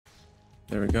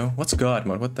There we go. What's God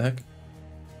mode? What the heck?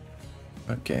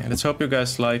 Okay, let's hope you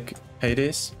guys like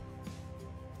Hades.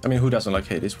 I mean, who doesn't like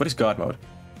Hades? What is God mode?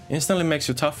 Instantly makes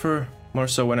you tougher, more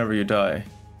so whenever you die.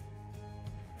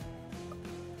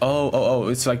 Oh,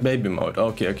 it's like baby mode.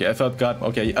 Okay, I thought God...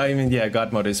 Okay, I mean, yeah,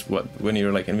 God mode is what, when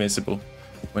you're like invincible,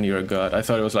 when you're a god. I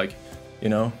thought it was like, you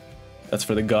know, that's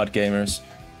for the god gamers.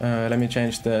 Let me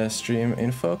change the stream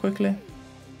info quickly.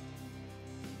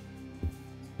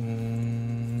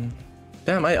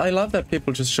 Damn, I love that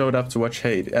people just showed up to watch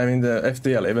Hades. I mean, the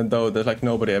FDL, even though there's like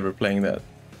nobody ever playing that.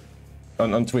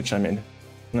 On Twitch, I mean.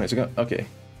 No, it's okay.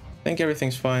 I think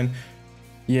everything's fine.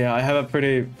 Yeah, I have a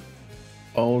pretty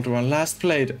old one. Last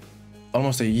played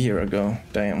almost a year ago.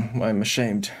 Damn, I'm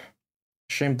ashamed.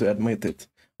 Ashamed to admit it.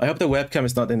 I hope the webcam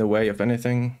is not in the way of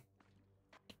anything.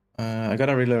 I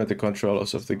gotta relearn the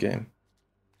controls of the game.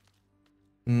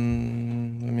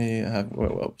 Let me have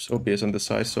OBS on the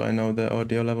side so I know the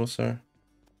audio levels are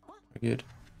good.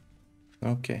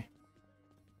 Okay.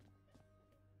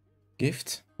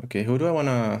 Gift? Okay, who do I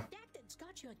wanna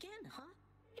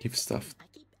give stuff? I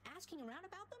keep asking around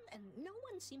about them and no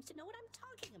one seems to know what I'm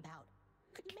talking about.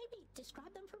 Could you maybe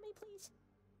describe them for me, please?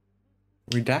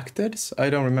 Redacted? I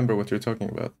don't remember what you're talking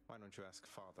about. Why don't you ask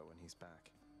Father when he's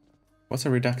back? What's a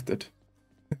redacted?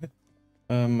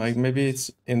 Maybe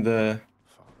it's in the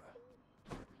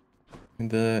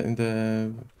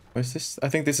what is this? I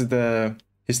think this is the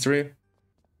history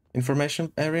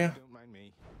information area. Don't mind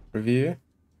me. Review.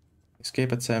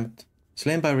 Escape attempt.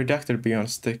 Slain by redacted beyond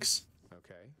sticks.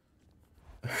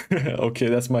 Okay. Okay,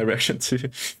 that's my reaction too.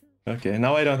 Okay,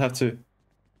 now I don't have to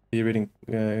be reading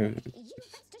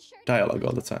dialogue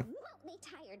all the time. You won't be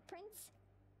tired, Prince.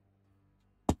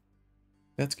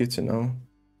 That's good to know.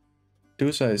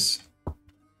 Dusa is...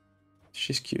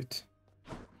 She's cute.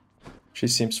 She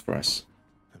seems fresh.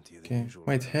 Okay,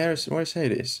 wait, where's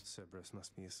Hades? Cerberus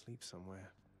must be asleep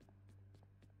somewhere.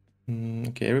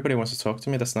 Okay, everybody wants to talk to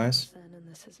me, that's nice. Then and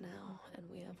this is now, and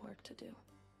we have work to do.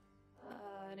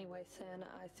 Anyway, Thin,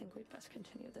 I think we'd best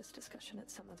continue this discussion at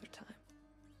some other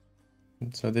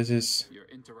time. So this is... You're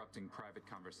interrupting private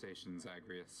conversations,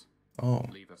 Agrius. Oh.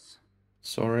 Leave us.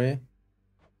 Sorry.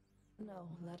 No,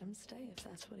 let him stay if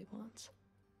that's what he wants.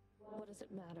 What does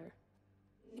it matter?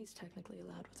 He's technically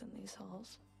allowed within these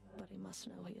halls, but he must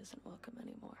know he isn't welcome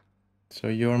anymore. So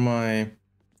you're my,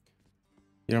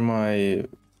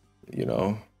 you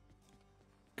know,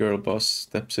 girl boss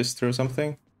stepsister or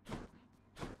something?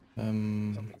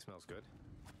 Something smells good.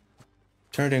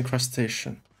 Turned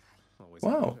incrustation. Always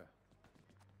Wow.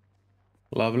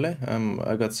 Lovely.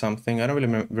 I got something. I don't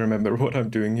really remember what I'm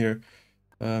doing here.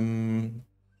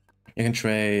 You can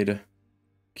trade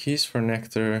keys for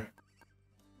nectar.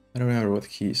 I don't remember what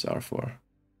keys are for.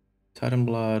 Titan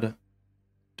blood,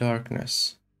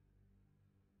 darkness,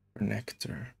 for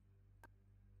nectar.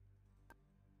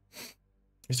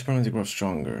 It's permanently grow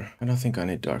stronger. I don't think I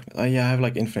need darkness. Oh yeah, I have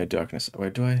like infinite darkness.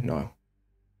 Wait, do I? No.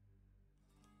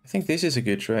 I think this is a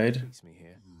good trade.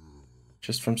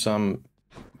 Just from some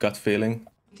gut feeling.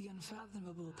 The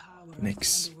unfathomable power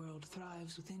Nix. of the underworld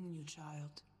thrives within you,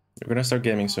 child. We're gonna start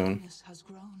gaming soon. Darkness has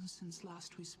grown since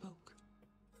last we spoke.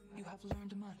 You have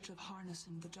learned much of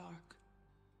harnessing the dark.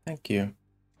 Thank you.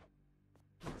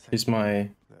 She's my...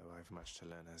 Though I've much to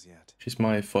learn as yet. She's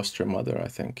my foster mother, I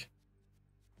think.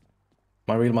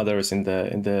 My real mother is in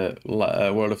the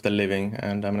world of the living,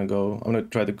 and I'm gonna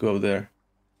try to go there.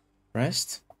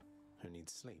 Rest? Who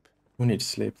needs sleep? Who needs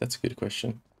sleep? That's a good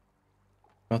question.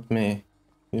 Not me.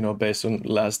 You know, based on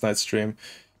last night's stream.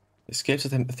 Escapes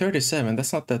at 37,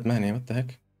 that's not that many, what the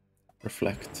heck?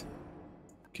 Reflect.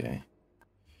 Okay.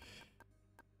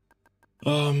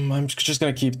 I'm just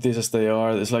gonna keep these as they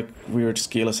are. There's like weird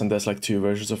skills and there's like 2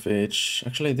 versions of each.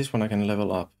 Actually, this one I can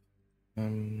level up.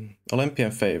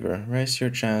 Olympian favor. Raise your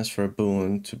chance for a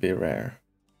boon to be rare.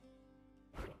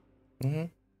 Oh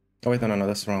wait, no,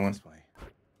 that's the wrong one.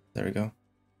 There we go.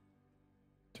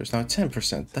 There's now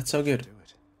 10%. That's so good.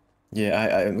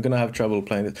 Yeah, I'm gonna have trouble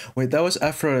playing it. Wait, that was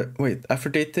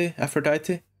Aphrodite?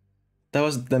 That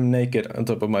was them naked on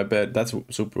top of my bed. That's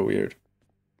super weird.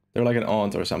 They're like an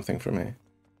aunt or something for me.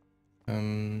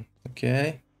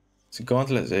 Okay. So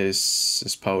Gauntlet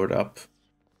is powered up.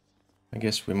 I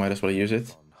guess we might as well use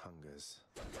it.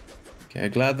 Okay,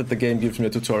 glad that the game gives me a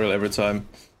tutorial every time.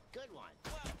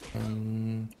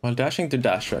 While dashing to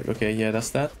dash track. Okay, yeah,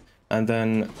 that's that. And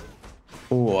then...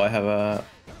 Oh, I have a...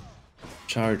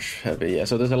 Charge heavy, yeah.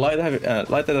 So there's a light attack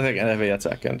and heavy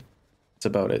attack, and that's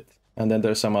about it. And then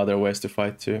there's some other ways to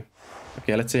fight too.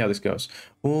 Okay, let's see how this goes.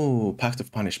 Ooh, Pact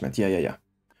of Punishment. Yeah.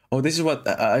 Oh, this is what...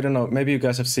 I don't know. Maybe you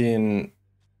guys have seen...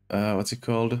 what's it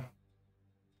called?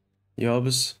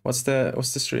 Jobs. What's the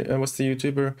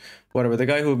YouTuber? Whatever. The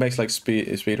guy who makes like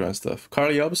speedrun stuff.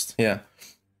 Carl Jobst? Yeah.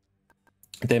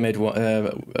 They made one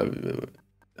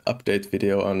update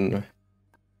video on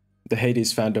the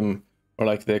Hades fandom, or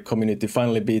like the community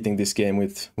finally beating this game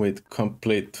with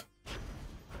complete,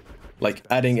 like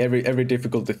adding every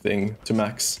difficulty thing to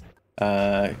max.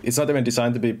 It's not even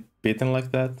designed to be beaten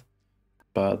like that,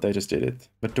 but they just did it.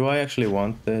 But do I actually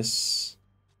want this?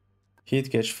 Heat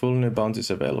gauge, full new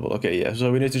bounties available. Okay, yeah,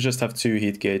 so we need to just have 2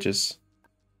 heat gauges.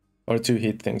 Or 2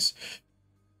 heat things.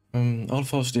 All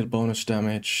foes deal bonus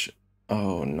damage.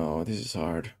 Oh no, this is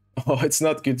hard. Oh, it's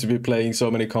not good to be playing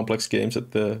so many complex games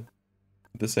at the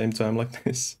same time like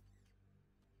this.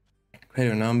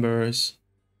 Greater numbers.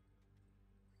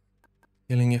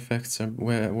 Healing effects are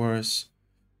worse.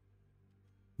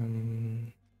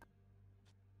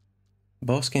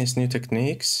 Boss gains new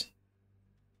techniques.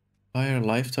 Higher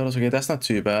life totals. Okay, that's not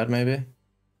too bad, maybe.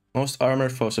 Most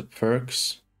armored foes have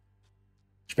perks.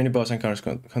 Each mini boss encounters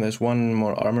contains 1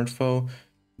 more armored foe.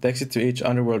 The exit to each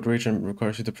underworld region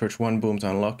requires you to purge 1 boom to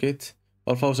unlock it.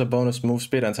 All foes have bonus move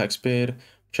speed and attack speed.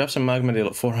 Traps and magma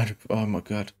deal 400. Oh my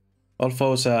god. All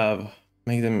foes have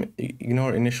make them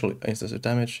ignore initial instance of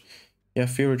damage. You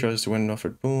have fewer choices when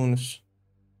offered boons.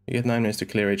 You get 9 minutes to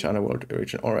clear each underworld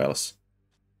region or else.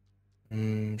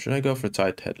 Should I go for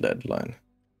tight head deadline?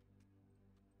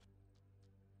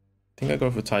 I think I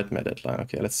go for tight med deadline.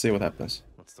 Okay, let's see what happens.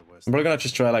 What's the worst? I'm probably gonna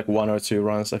just try like 1 or 2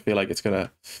 runs. I feel like it's not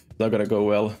gonna go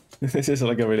well. This is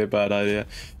like a really bad idea.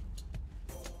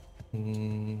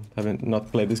 Haven't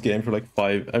not played this game for like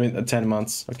 10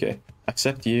 months. Okay,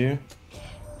 accept you.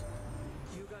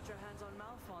 You got your hands on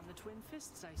Malphon, the twin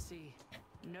fists, I see.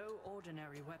 No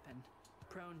ordinary weapon.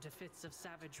 Prone to fits of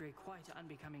savagery, quite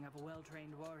unbecoming of a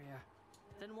well-trained warrior.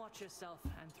 Then watch yourself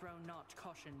and throw not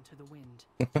caution to the wind.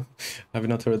 I've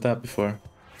not heard that before.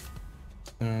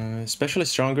 Especially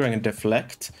stronger and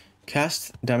deflect.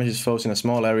 Cast damages foes in a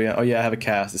small area. Oh yeah, I have a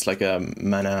cast. It's like a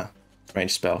mana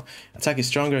range spell. Attack is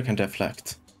stronger and can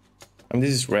deflect. I mean,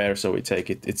 this is rare, so we take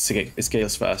it. It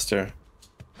scales faster.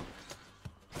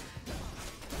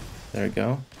 There we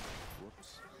go.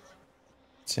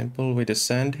 Simple. We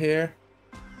descend here.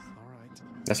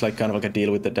 That's like kind of like a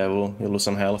deal with the devil. You lose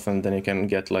some health and then you can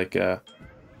get like a...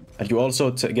 And you also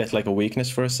get like a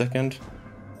weakness for a second.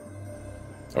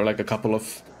 Or like a couple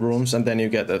of rooms and then you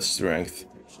get a strength.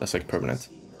 That's like permanent.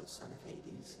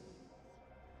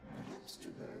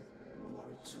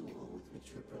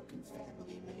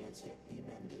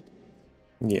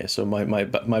 Yeah, so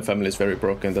my family is very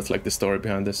broken. That's like the story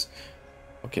behind this.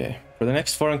 Okay. For the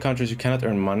next foreign countries you cannot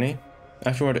earn money.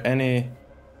 Afterward any...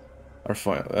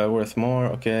 are worth more.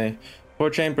 Okay, 4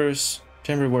 chambers.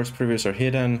 Chamber rewards previous are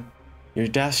hidden. Your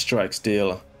dash strikes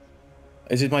deal.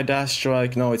 Is it my dash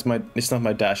strike? No, it's not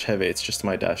my dash heavy. It's just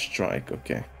my dash strike.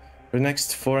 Okay. For the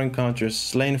next 4 encounters,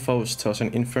 slain foes toss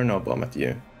an inferno bomb at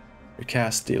you. Your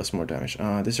cast deals more damage.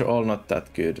 These are all not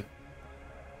that good.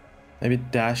 Maybe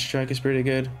dash strike is pretty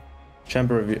good.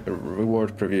 Chamber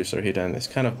reward previews are hidden. It's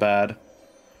kind of bad,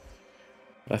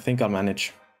 but I think I'll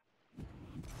manage.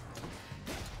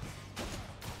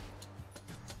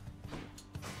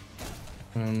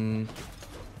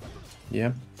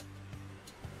 Yep.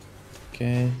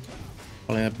 Okay.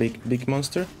 Only a big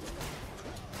monster.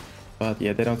 But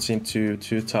yeah, they don't seem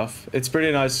too tough. It's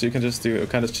pretty nice. You can just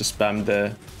just spam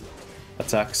the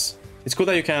attacks. It's cool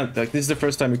that you can't, like, this is the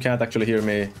first time you can't actually hear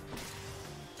me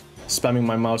spamming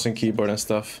my mouse and keyboard and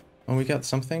stuff. Oh, we got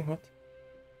something? What?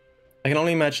 I can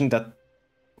only imagine that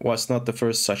was not the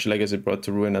first such legacy brought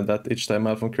to ruin, and that each time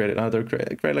Malphon created another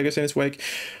great legacy in its wake.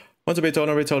 Want to be told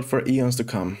and retold for eons to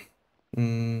come.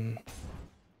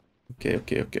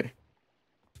 Okay.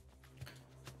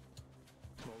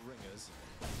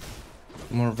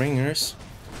 More ringers.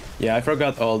 Yeah, I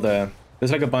forgot all the...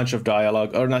 There's like a bunch of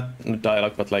dialogue, or not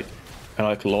dialogue, but like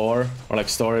kind of like lore or like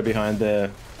story behind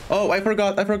the... Oh, I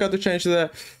forgot to change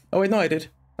the... Oh wait, no, I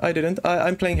didn't.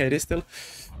 I'm playing Hades still.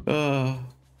 I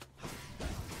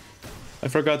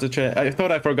forgot to change... I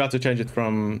thought I forgot to change it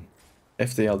from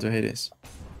FTL to Hades.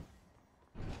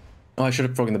 Oh, I should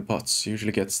have broken the pots. You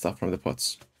usually get stuff from the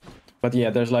pots. But yeah,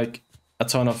 there's like a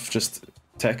ton of just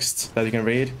text that you can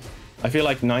read. I feel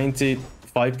like 95%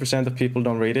 of people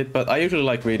don't read it, but I usually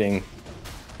like reading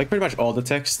like pretty much all the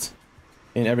text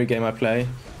in every game I play.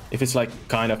 If it's like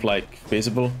kind of like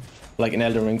feasible. Like in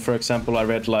Elden Ring, for example, I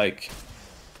read like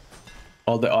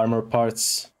all the armor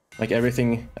parts, like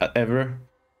everything ever.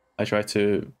 I try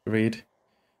to read.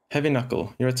 Heavy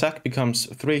Knuckle. Your attack becomes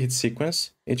 3 hit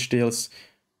sequence. Each deals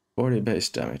 40 base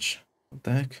damage. What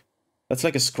the heck? That's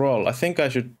like a scroll. I think I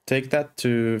should take that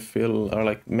to feel or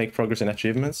like make progress in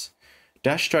achievements.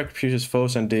 Dash strike pierces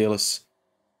foes and deals.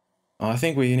 Oh, I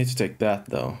think we need to take that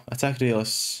though. Attack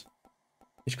deals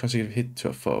each consecutive hit to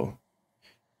a foe.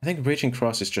 I think reaching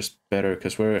cross is just better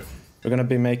because we're gonna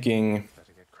be making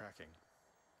Better get cracking.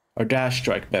 our dash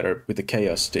strike better with the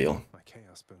chaos deal. My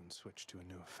chaos boon switched to a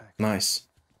new effect. Nice.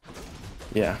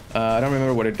 Yeah, I don't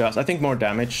remember what it does. I think more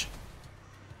damage.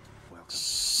 Welcome.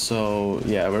 So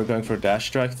yeah, we're going for a dash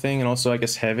strike thing, and also I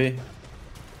guess heavy.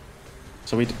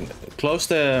 So we close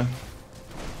the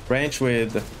range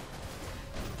with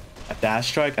a dash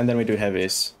strike, and then we do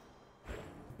heavies,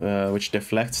 which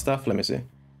deflect stuff. Let me see.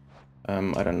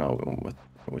 I don't know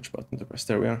which button to press.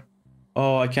 There we are.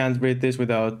 Oh, I can't read this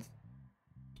without.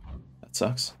 That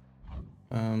sucks.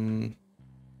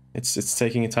 It's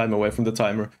taking time away from the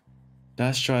timer.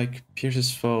 Dash strike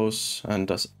pierces foes and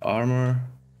does armor.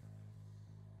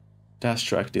 Dash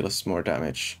strike deals more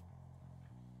damage.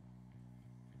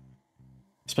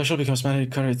 Special becomes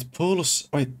magic cutter. It pulls.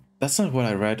 Wait, that's not what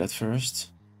I read at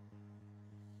first.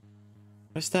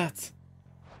 What is that?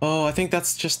 Oh, I think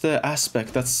that's just the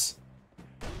aspect. That's.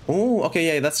 Oh, okay,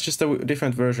 yeah, that's just a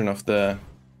different version of the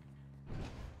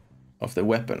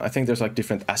weapon. I think there's like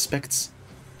different aspects,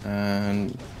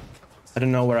 and I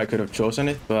don't know where I could have chosen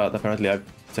it, but apparently I've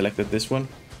selected this one.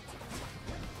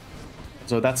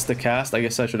 So that's the cast. I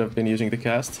guess I should have been using the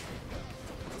cast.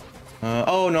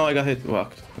 Oh no, I got hit. Well,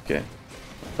 okay,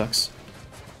 that sucks.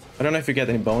 I don't know if you get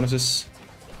any bonuses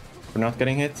for not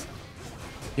getting hit.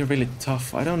 You're really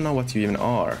tough. I don't know what you even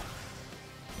are.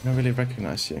 I don't really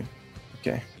recognize you.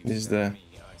 Okay, this is the.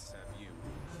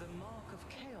 The mark of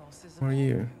chaos is Who are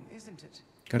you? isn't it?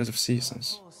 Goddess of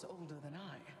Seasons. Of course older than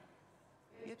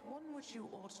I. Yet one which you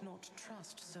ought not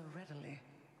trust so readily.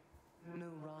 No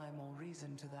rhyme or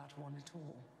reason to that one at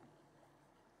all.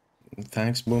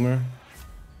 Thanks, Boomer.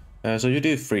 So you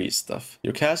do freeze stuff.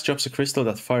 Your cast drops a crystal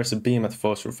that fires a beam at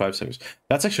foes for 5 seconds.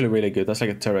 That's actually really good. That's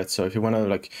like a turret. So if you want to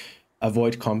like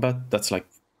avoid combat, that's like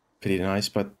pretty nice.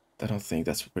 But I don't think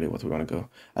that's really what we want to go.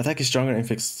 Attack is stronger,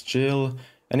 inflicts chill.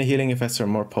 Any healing effects are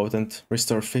more potent.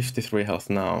 Restore 53 health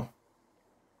now.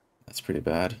 That's pretty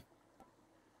bad.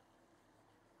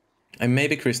 And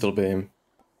maybe crystal beam.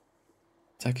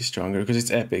 Attack is stronger because it's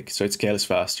epic, so it scales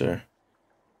faster.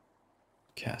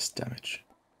 Cast damage.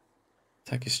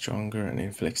 Attack is stronger and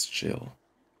inflicts chill.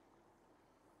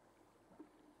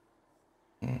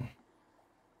 And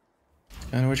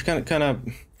we're kind of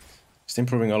just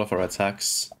improving all of our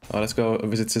attacks. Oh, let's go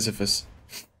visit Sisyphus.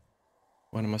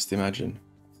 One must imagine.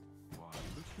 Why,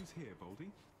 look who's here,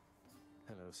 Baldy.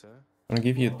 Hello, sir. I'm gonna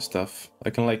give you stuff. I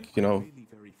can like, you know, Really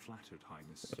very flattered,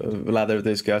 Highness. lather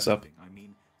these guys up. I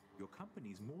mean, your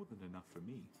company's more than enough for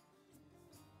me.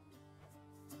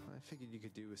 I figured you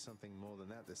could do with something more than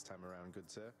that this time around, good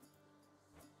sir.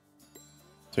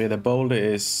 So yeah, the boulder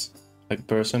is like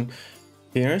person.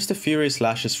 He earns the furious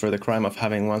lashes for the crime of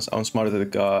having once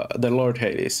outsmarted the Lord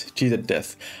Hades, cheated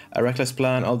death. A reckless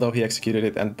plan, although he executed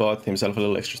it and bought himself a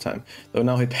little extra time. Though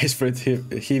now he pays for it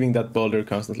heaving that boulder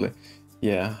constantly.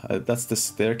 Yeah, that's the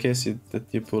staircase that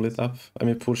you pull it up. I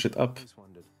mean, push it up. I always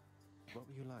wondered, what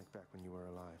were you like back when you were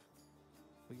alive?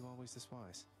 Were you always this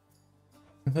wise?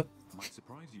 Might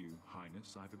surprise you,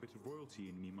 Highness. I have a bit of royalty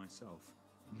in me myself.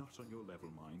 Not on your level,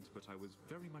 mind, but I was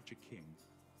very much a king.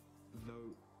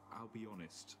 Though, I'll be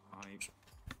honest,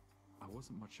 I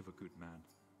wasn't much of a good man.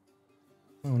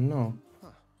 Oh no. Huh.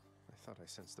 I thought I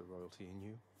sensed the royalty in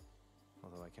you.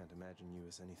 Although I can't imagine you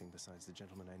as anything besides the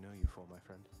gentleman I know you for, my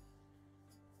friend.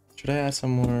 Should I add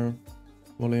some more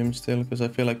volume still? Because I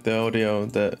feel like the audio,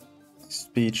 the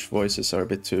speech voices are a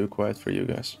bit too quiet for you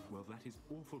guys. Well, that is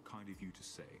awful kind of you to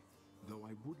say. Though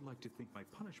I would like to think my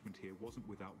punishment here wasn't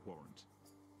without warrant.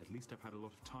 At least I've had a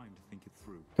lot of time to think it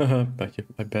through.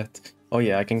 I bet. Oh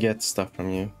yeah, I can get stuff from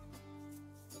you.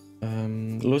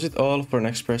 Lose it all for an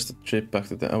express to trip back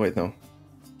to the... Oh wait, no.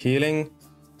 Healing,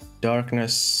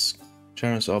 darkness,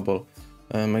 Sharon's obol.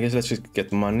 I guess let's just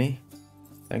get money.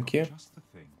 Thank you. Just the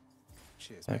thing.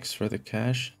 Cheers, Thanks for the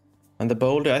cash. And the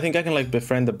boulder, I think I can like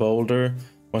befriend the boulder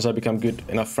once I become good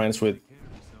enough friends with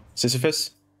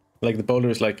Sisyphus. Like the boulder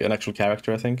is like an actual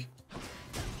character, I think.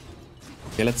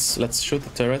 Okay, let's shoot the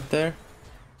turret there.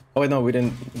 Oh wait, no, we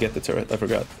didn't get the turret, I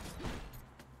forgot.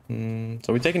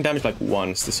 So we're taking damage like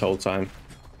once this whole time,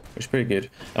 which is pretty good.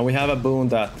 And we have a boon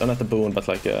that, not a boon, but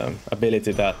like a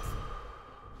ability that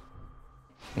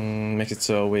makes it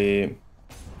so we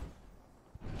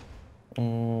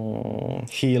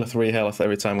heal 3 health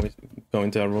every time we go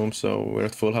into our room, so we're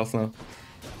at full health now.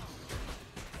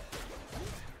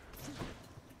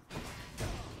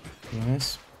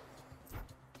 Nice.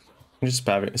 I'm just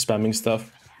spamming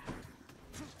stuff.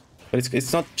 But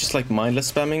it's not just like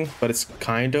mindless spamming, but it's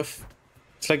kind of.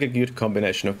 It's like a good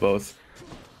combination of both.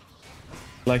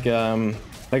 Like a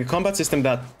combat system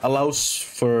that allows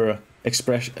for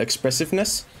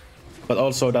expressiveness, but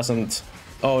also doesn't...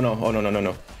 Oh no, oh no, no, no,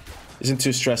 no. Isn't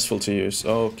too stressful to use.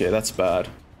 Okay, that's bad.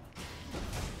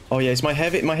 Oh yeah, it's my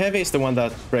heavy. My heavy is the one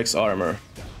that breaks armor.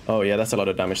 Oh yeah, that's a lot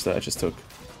of damage that I just took.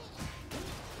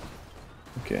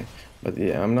 Okay, but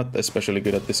yeah, I'm not especially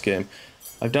good at this game.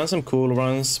 I've done some cool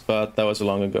runs, but that was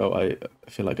long ago. I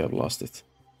feel like I've lost it.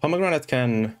 Pomegranate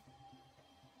can...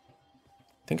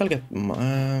 I think I'll get...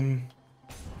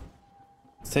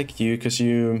 take you, because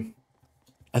you...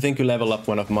 I think you level up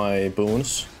one of my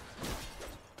boons.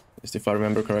 Just if I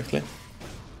remember correctly.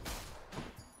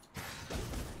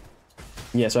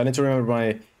 Yeah, so I need to remember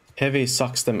my heavy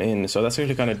sucks them in. So that's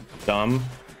actually kind of dumb.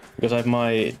 Because I have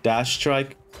my dash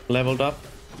strike leveled up.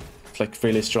 It's like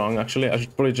really strong, actually. I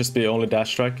should probably just be only dash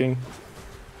striking.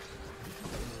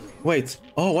 Wait.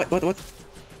 Oh, what?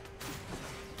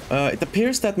 It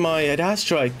appears that my dash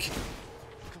strike...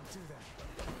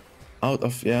 Out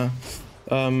of... Yeah.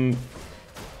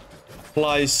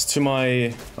 Applies to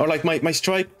my... Or like my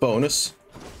strike bonus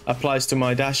applies to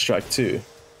my dash strike too.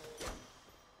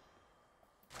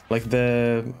 Like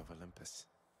the...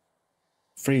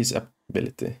 freeze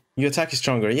ability. Your attack is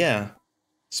stronger, yeah.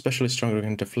 Especially stronger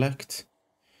can deflect.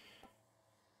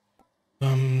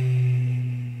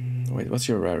 Wait, what's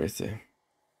your rarity?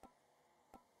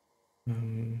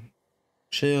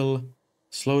 Chill.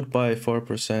 Slowed by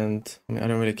 4%. I mean, I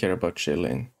don't really care about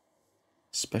chilling.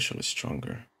 Especially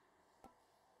stronger.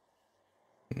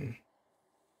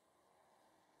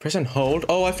 Press and hold.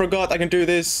 Oh, I forgot I can do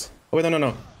this. Oh, wait,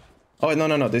 no. Oh, wait,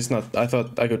 no, this is not. I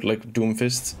thought I could, like, Doom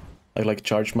Fist. I, like,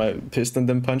 charge my fist and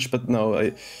then punch, but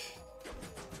no,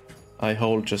 I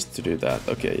hold just to do that.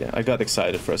 Okay, yeah, I got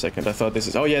excited for a second. I thought this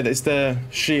is... Oh, yeah, it's the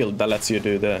shield that lets you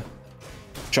do the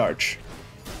charge.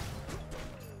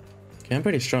 Okay, I'm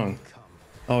pretty strong.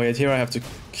 Oh, yeah, here I have to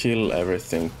kill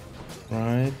everything.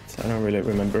 Right? I don't really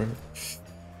remember.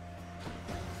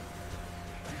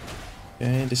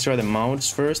 Okay, destroy the mounts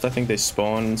first. I think they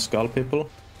spawn skull people.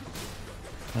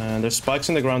 And there's spikes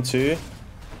in the ground too.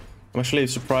 I'm actually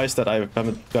surprised that I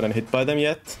haven't gotten hit by them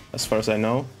yet, as far as I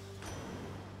know.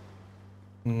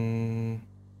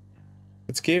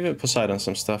 Let's give Poseidon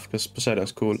some stuff, because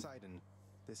Poseidon's cool. Poseidon,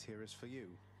 this here is for you.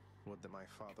 Would that my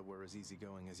father were as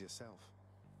easygoing as yourself.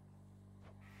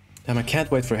 Damn, I can't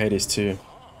wait for Hades too.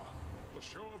 A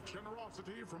show of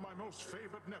generosity from my most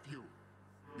favored nephew.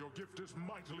 Your gift is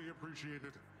mightily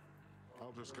appreciated.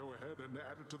 I'll just go ahead and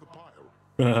add it to the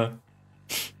pile.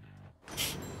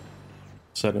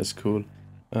 Poseidon is cool.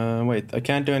 Wait, I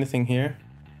can't do anything here.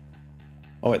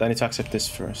 Oh wait, I need to accept this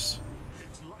first.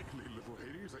 It's likely, little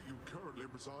Hades, that you currently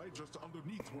reside just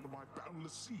underneath one of my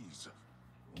boundless seas.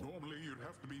 Normally, you'd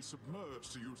have to be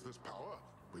submerged to use this power,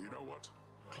 but you know what?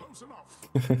 Close enough.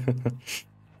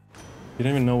 You don't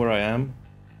even know where I am?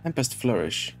 Tempest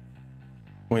Flourish.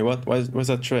 Wait, what? What's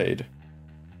that trade?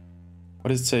 What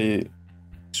does it say?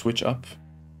 Switch up?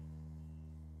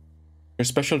 Your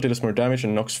special deals more damage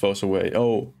and knocks foes away.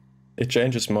 Oh, it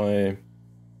changes my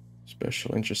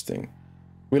special. Interesting.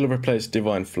 Will replace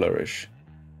Divine Flourish.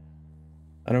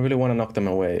 I don't really want to knock them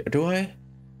away. Do I?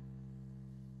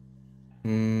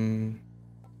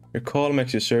 Your call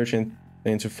makes you surge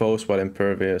into foes while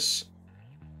impervious.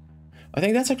 I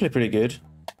think that's actually pretty good.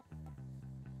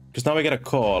 Because now we get a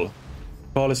call.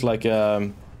 Call is like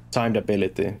a timed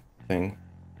ability thing.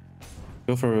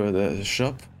 Go for the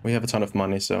shop. We have a ton of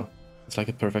money, so it's like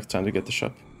a perfect time to get the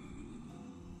shop.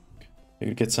 You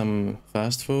could get some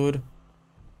fast food.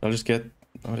 I'll just get...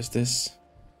 What is this?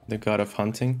 The God of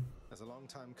Hunting. As a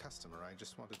long-time customer, I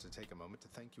just wanted to take a moment to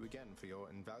thank you again for your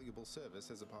invaluable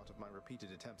service as a part of my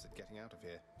repeated attempts at getting out of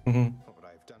here. What would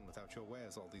I have done without your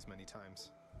wares all these many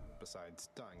times? Besides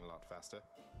dying a lot faster.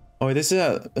 Oh, this is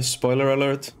a spoiler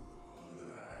alert.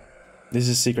 This is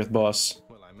a secret boss.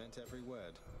 Well, I meant every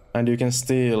word. And you can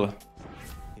steal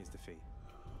Here's the fee.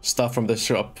 stuff from the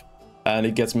shop. And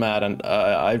he gets mad, and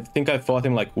I think I fought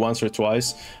him like once or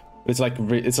twice. It's like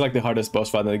the hardest boss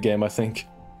fight in the game, I think.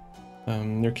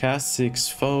 Your cast 6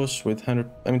 foes with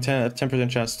 10%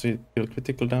 chance to deal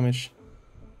critical damage.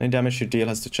 Any damage you deal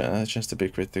has a chance to be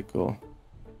critical.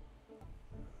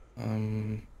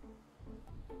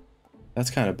 That's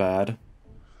kind of bad.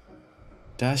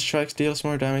 Dash strike deals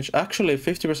more damage. Actually,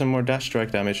 50% more dash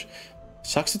strike damage.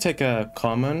 Sucks to take a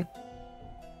common.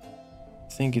 I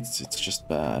think it's just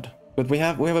bad. But we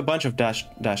have a bunch of dash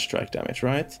strike damage,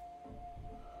 right?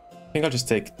 I think I'll just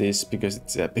take this because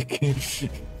it's epic.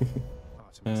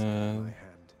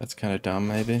 That's kind of dumb,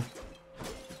 maybe.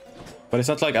 But it's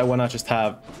not like I wanna just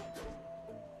have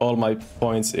all my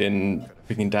points in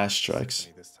freaking dash strikes.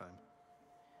 This time.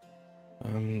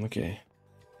 Okay.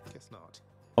 Guess not.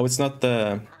 Oh, it's not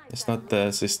the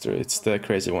sister, it's the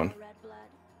crazy one. Red blood.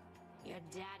 Your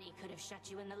daddy could have shut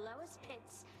you in the lowest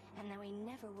pits, and then we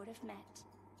never would have met.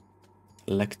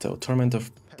 Lecto, Torment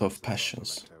of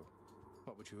Passions.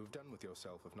 What would you have done with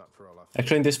yourself if not for all our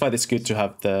Actually, in this fight, it's good to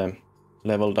have the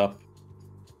leveled up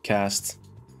cast.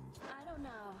 I don't know.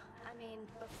 I mean,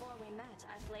 before we met,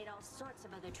 I played all sorts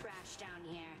of other trash down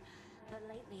here. But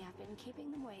lately, I've been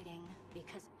keeping them waiting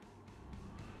because...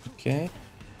 Okay.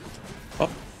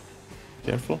 Up.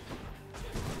 Careful.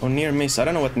 Oh, near miss. I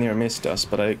don't know what near miss does,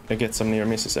 but I get some near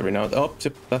misses every now and then. Oh,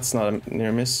 that's not a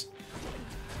near miss.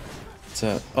 It's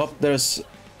a... Oh, there's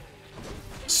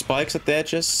spikes at the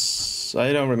edges.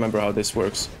 I don't remember how this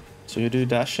works. So you do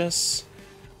dashes.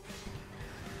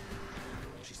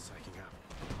 She's psyching up.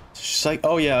 She's like,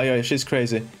 oh yeah, she's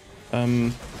crazy.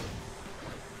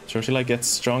 So she like gets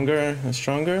stronger and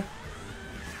stronger.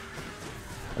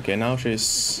 Okay, now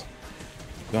she's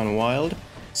gone wild.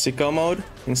 Sicko mode,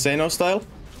 Insano style.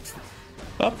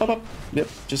 Up, up, up. Yep,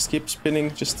 just keep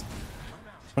spinning, just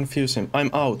confuse him. I'm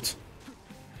out.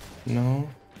 No.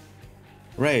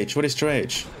 Rage, what is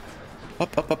rage?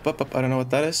 Up, up, up, up, up. I don't know what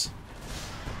that is.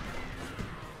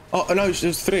 Oh, no,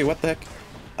 there's 3, what the heck?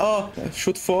 Oh,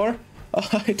 shoot 4?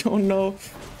 I don't know.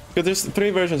 Because there's 3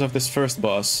 versions of this first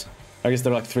boss. I guess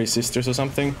they're like 3 sisters or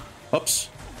something. Oops.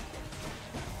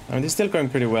 I mean, this is still going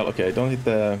pretty well. Okay, don't hit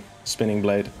the spinning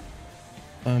blade.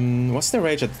 What's the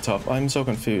rage at the top? I'm so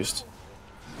confused.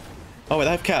 Oh wait,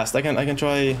 I have cast. I can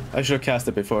try. I should have cast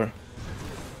it before.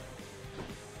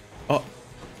 Oh,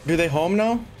 do they home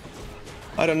now?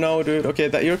 I don't know, dude.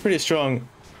 Okay, you're pretty strong.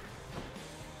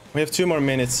 We have 2 more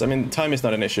minutes. I mean, time is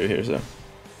not an issue here, so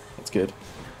that's good.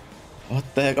 What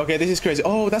the heck? Okay, this is crazy.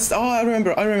 Oh, I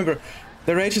remember.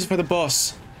 The rage is for the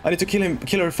boss. I need to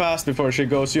kill her fast before she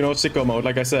goes, you know, sicko mode,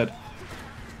 like I said.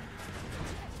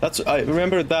 I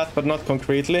remember that, but not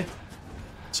concretely.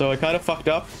 So I kind of fucked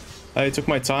up. I took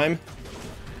my time.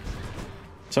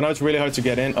 So now it's really hard to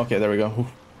get in. Okay, there we go.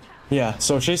 Yeah,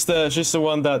 so she's the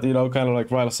one that, you know, kind of like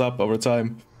riles up over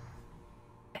time.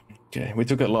 Okay, we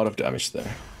took a lot of damage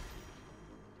there.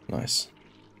 Nice.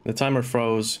 The timer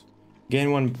froze.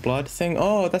 Gain 1 blood thing.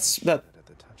 Oh, that's that.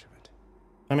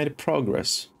 I made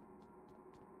progress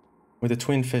with the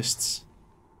twin fists.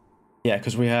 Yeah,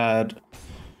 because we're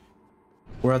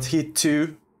at heat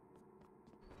 2,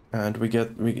 and we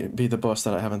beat the boss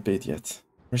that I haven't beat yet.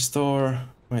 Restore.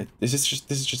 Wait, this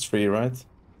is just free, right?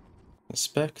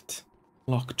 Inspect.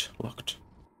 Locked.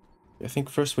 I think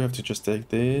first we have to just take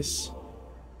this.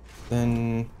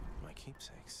 Then My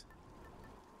keepsakes.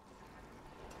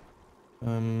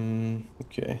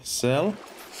 Okay, sell.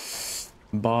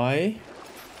 Buy.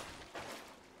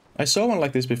 I saw one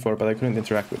like this before, but I couldn't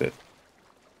interact with it.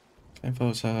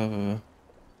 Infos have a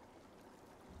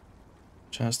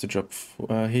chance to drop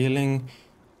healing.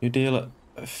 You deal...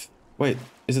 wait,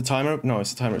 is the timer... No,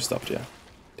 it's the timer stopped, yeah.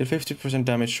 Did 50%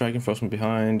 damage striking foes from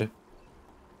behind.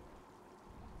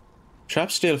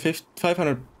 Traps deal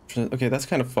 500%. Okay, that's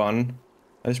kind of fun.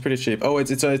 It's pretty cheap. Oh,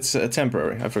 it's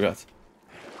temporary. I forgot.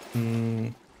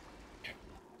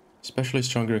 Especially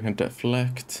stronger can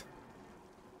deflect.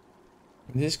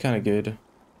 This is kind of good.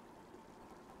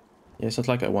 Yeah, it's not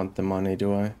like I want the money,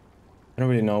 do I? I don't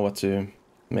really know what to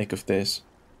make of this.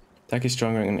 Attack is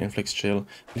stronger and inflicts chill.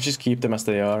 Let's just keep them as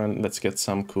they are and let's get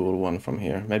some cool one from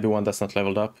here. Maybe one that's not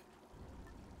leveled up.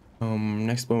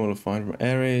 Next one we'll find from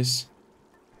Ares.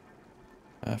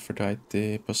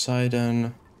 Aphrodite,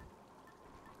 Poseidon.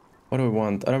 What do we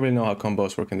want? I don't really know how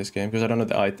combos work in this game because I don't know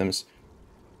the items.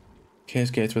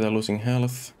 Chaos Gates without losing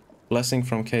health. Blessing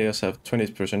from Chaos have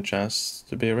 20% chance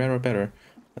to be rare or better.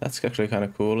 That's actually kind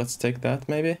of cool. Let's take that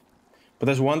maybe. But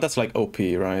there's one that's like OP,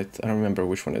 right? I don't remember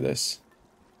which one it is.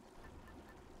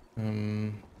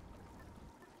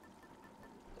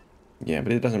 Yeah,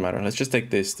 but it doesn't matter. Let's just take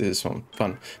this. This is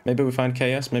fun. Maybe we find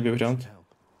Chaos, maybe we don't.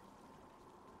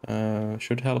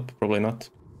 Should help, probably not.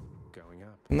 Going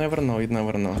up. Never know, you'd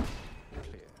never know.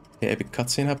 Yeah, epic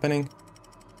cutscene happening.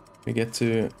 We get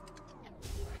to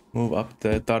move up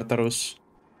the Tartarus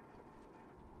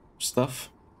stuff.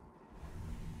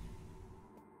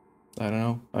 I don't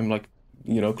know. I'm like,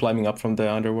 you know, climbing up from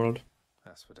the underworld.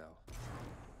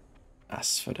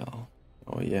 Asphodel.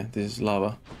 Oh yeah, this is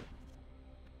lava.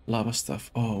 Lava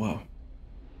stuff. Oh wow.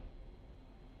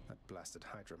 That blasted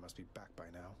Hydra must be back by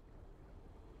now.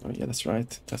 Oh yeah, that's right.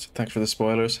 Thanks for the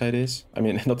spoilers, Hades. I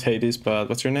mean, not Hades, but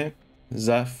what's your name?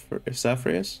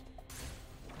 Zafrius?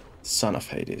 Son of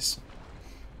Hades.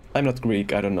 I'm not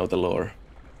Greek, I don't know the lore.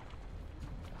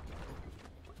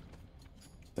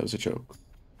 That was a joke.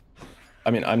 I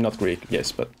mean, I'm not Greek,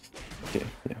 yes, but okay,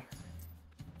 yeah.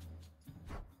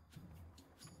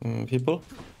 People,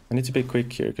 I need to be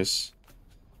quick here, because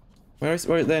where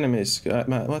are the enemies?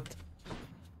 What?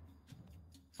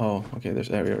 Oh, okay,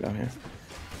 there's area down here.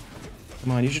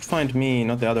 Come on, you should find me,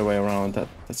 not the other way around.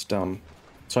 That's dumb.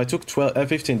 So I took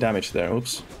 15 damage there.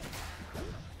 Oops.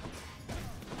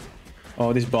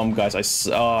 Oh, these bomb guys,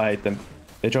 I hate them.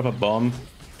 They drop a bomb,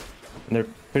 and they're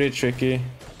pretty tricky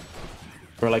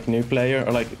for like new player,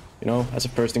 or like, you know, as a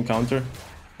first encounter.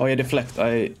 Oh yeah, deflect.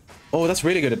 Oh, that's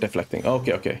really good at deflecting.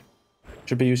 Okay, okay.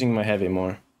 Should be using my heavy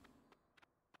more.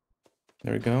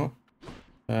 There we go.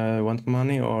 Want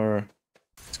money or...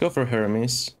 Let's go for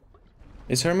Hermes.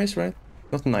 Is Hermes right?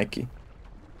 Not Nike.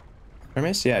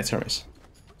 Hermes? Yeah, it's Hermes.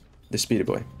 The speedy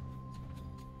boy.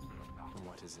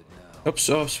 What is it now? Oops,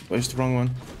 oh, I used the wrong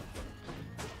one.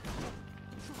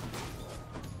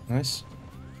 Nice.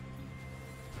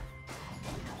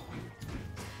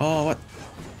 Oh, what?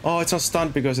 Oh, it's not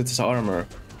stunned because it's armor.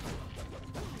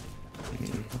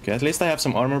 Okay, at least I have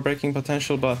some armor breaking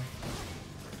potential, but...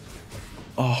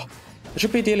 Oh, I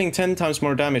should be dealing 10 times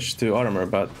more damage to armor,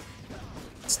 but...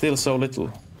 Still so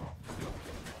little.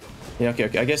 Yeah, okay,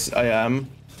 okay, I guess I am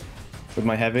with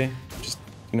my heavy. Just,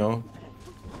 you know,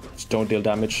 just don't deal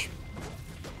damage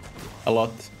a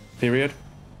lot, period.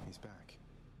 He's back.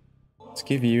 Let's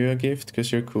give you a gift,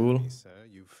 because you're cool. Please, sir,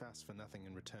 you've asked for nothing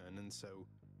in return, and so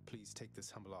please take this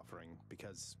humble offering,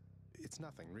 because it's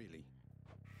nothing, really.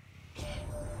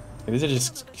 These are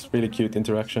just really cute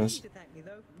interactions.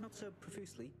 Not so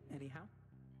profusely, anyhow.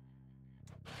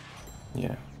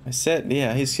 Yeah, I said,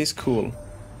 yeah, he's cool.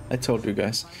 I told you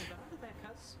guys.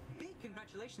 Big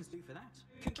congratulations to you for that.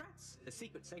 Congrats. The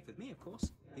secret's safe with me, of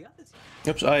course. The others.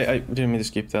 Oops, I didn't mean to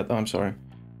skip that. Oh, I'm sorry.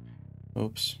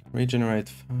 Oops. Regenerate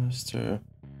faster.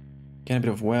 Gain a bit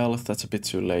of wealth. That's a bit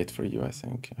too late for you, I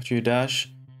think. After you dash,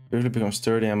 you really become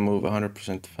sturdy and move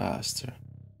 100% faster.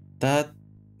 That...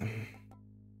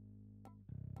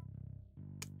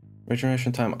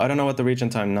 Regeneration time. I don't know what the regen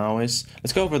time now is.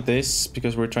 Let's go over this,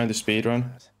 because we're trying to speedrun.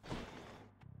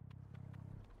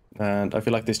 And I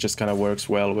feel like this just kind of works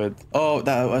well with... Oh,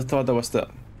 I thought that was the...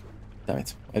 Damn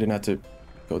it. I didn't have to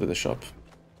go to the shop.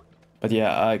 But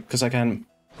yeah, because I can...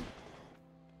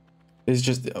 It's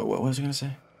just... What was I gonna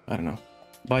say? I don't know.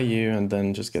 Buy you and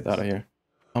then just get out of here.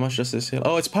 How much does this heal?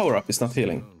 Oh, it's power up. It's not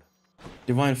healing.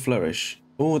 Divine Flourish.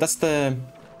 Oh, that's the...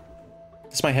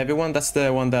 That's my heavy one. That's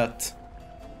the one that...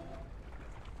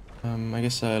 I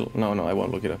guess I'll... No, I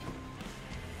won't look it up.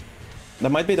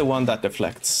 That might be the one that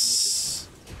deflects.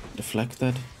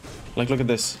 Deflected? Like, look at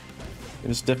this. You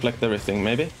just deflect everything,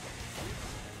 maybe?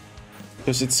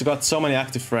 Because it's got so many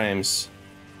active frames.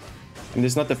 And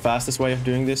it's not the fastest way of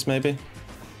doing this, maybe?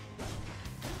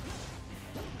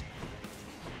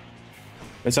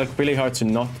 It's like really hard to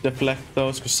not deflect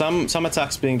those, because some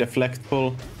attacks being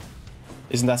deflectable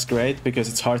isn't that great, because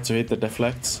it's hard to hit the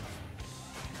deflects.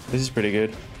 This is pretty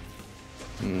good.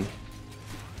 That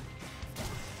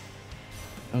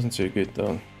wasn't too good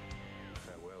though.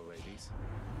 Farewell, ladies.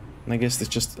 And I guess it's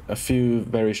just a few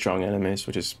very strong enemies,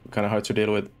 which is kind of hard to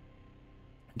deal with.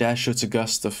 Dash shoots a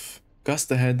gust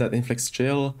ahead that inflicts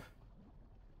chill.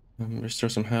 Restore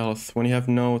some health. When you have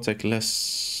no, take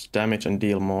less damage and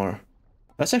deal more.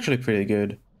 That's actually pretty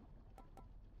good.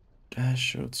 Dash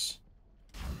shoots.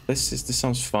 This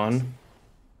sounds fun.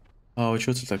 Oh, it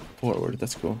shoots it like forward.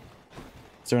 That's cool.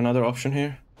 Is there another option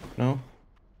here? No?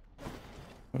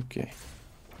 Okay.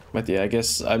 But yeah, I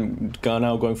guess I'm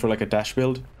now going for like a dash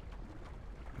build.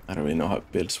 I don't really know how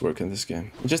builds work in this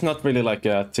game. It's just not really like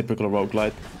a typical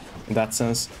roguelite in that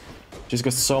sense. Just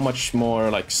got so much more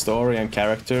like story and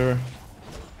character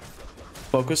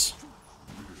focus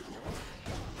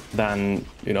than,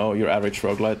 you know, your average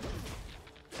roguelite.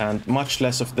 And much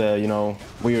less of the, you know,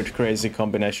 weird, crazy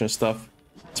combination stuff.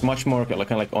 It's much more kind of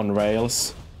like on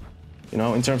rails. You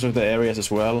know, in terms of the areas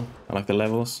as well, and like the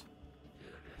levels.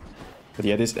 But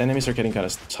yeah, these enemies are getting kind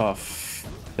of tough.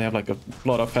 They have like a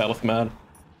lot of health, man.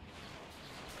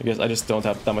 I guess I just don't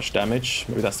have that much damage.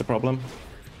 Maybe that's the problem.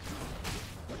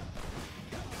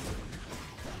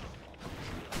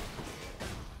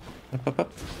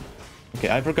 Up. Okay,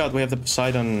 I forgot we have the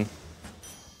Poseidon...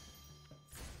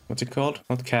 What's it called?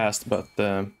 Not cast, but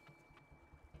the...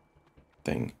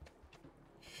 thing.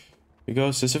 We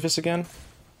go Sisyphus again.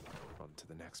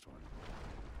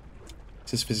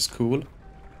 Sisyphus is cool.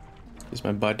 He's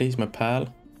my buddy, he's my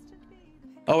pal.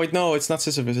 Oh wait, no, it's not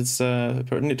Sisyphus, it's a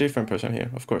different person here,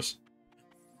 of course.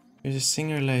 Here's a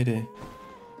singer lady.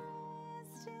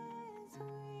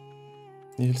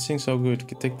 You sing so good,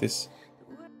 take this.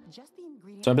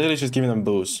 So I'm basically just giving them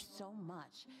booze.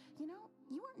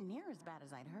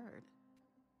 heard.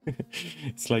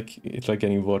 It's like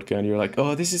getting vodka and you're like,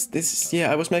 oh, this is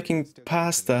yeah, I was making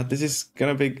pasta. This is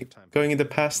gonna be going into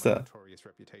pasta. Notorious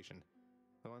reputation.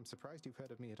 Though I'm surprised you've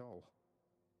heard of me at all.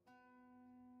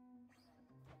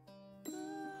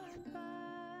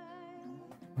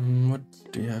 What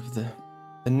do you have?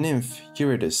 The nymph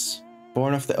Eurydice,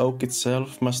 born of the oak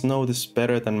itself, must know this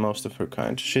better than most of her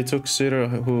kind. She took suitor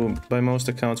who, by most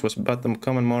accounts, was but a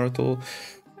common mortal,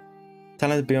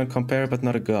 talented beyond compare, but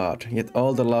not a god. Yet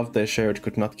all the love they shared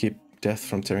could not keep death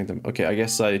from tearing them. Okay, I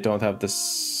guess I don't have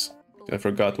this. I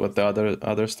forgot what the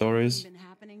other story is. Been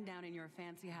happening down in your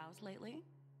fancy house lately?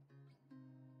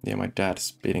 Yeah, my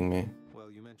dad's beating me. Well,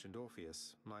 you mentioned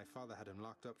Orpheus. My father had him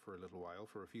locked up for a little while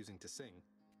for refusing to sing,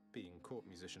 being court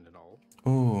musician and all.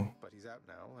 Ooh. But he's out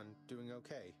now and doing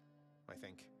okay, I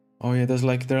think. Oh yeah,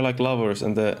 they're like lovers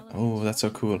and oh, that's so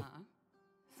cool.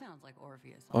 Sounds like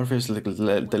Orpheus. Orpheus is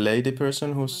like the lady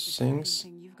person who sings.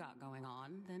 You've got going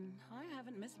on, then I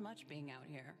haven't missed much being out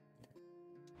here.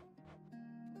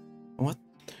 What?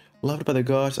 Loved by the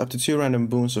gods, up to 2 random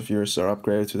boons of yours are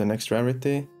upgraded to the next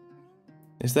rarity.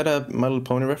 Is that a My Little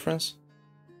Pony reference?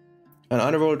 An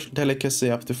underworld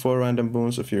delicacy, up to 4 random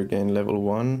boons of your gain level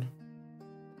 1.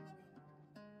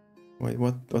 Wait,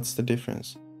 what's the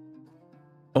difference?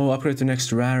 Oh, upgrade to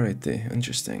next rarity.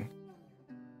 Interesting.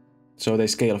 So they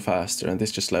scale faster and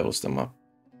this just levels them up.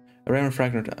 A rare and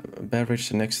fragrant beverage,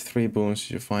 the next 3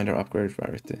 boons you find are upgraded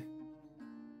rarity.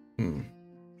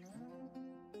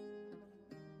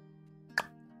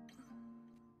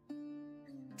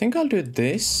 I think I'll do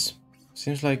this.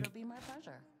 Seems like... It'll be my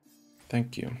pleasure.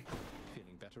 Thank you.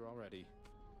 Feeling better already.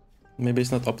 Maybe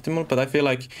it's not optimal, but I feel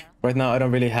like right now I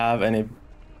don't really have any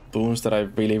boons that I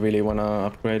really want to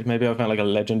upgrade. Maybe I'll find like a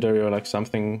legendary or like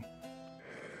something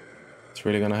that's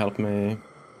really gonna help me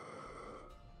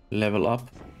level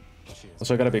up.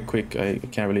 Also, I gotta be quick. I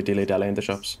can't really dilly-dally in the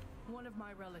shops. One of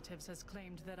my relatives has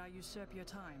claimed that I usurp your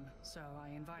time, so I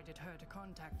invited her to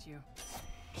contact you.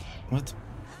 What?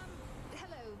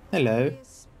 Hello. Hello.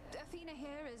 Is Athena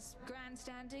here is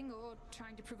grandstanding or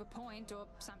trying to prove a point or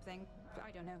something?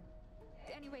 I don't know.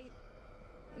 Anyway,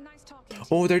 nice talking to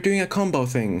Oh, they're doing a combo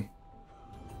thing.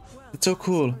 Well, It's so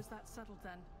cool. I suppose that's settled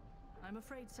then. I'm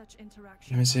afraid such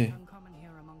interactions Let me see. are uncommon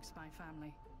here amongst my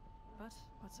family. But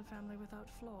what's a family without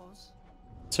flaws?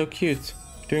 So cute.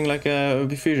 Doing like a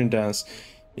fusion dance.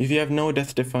 If you have no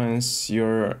death defiance,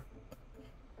 your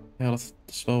health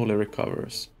slowly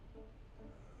recovers.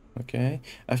 Okay.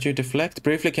 After you deflect,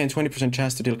 briefly gain 20%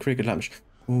 chance to deal critical damage.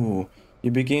 Ooh.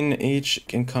 You begin each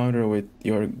encounter with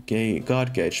your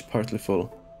god gauge partly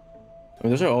full. I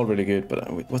mean, those are all really good,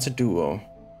 but what's a duo?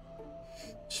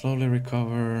 Slowly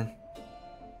recover.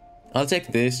 I'll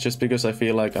take this just because I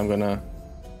feel like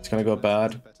it's gonna go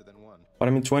bad. But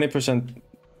I mean, 20%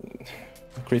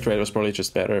 crit rate was probably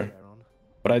just better.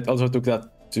 But I also took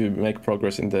that to make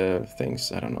progress in the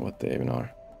things. I don't know what they even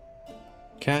are.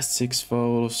 Cast 6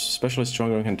 foes, especially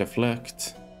stronger and can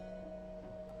deflect.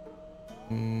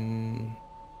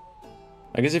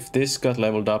 I guess if this got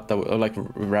leveled up, that would, or like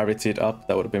rarityed up,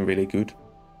 that would have been really good.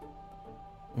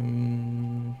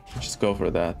 Just go for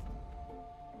that.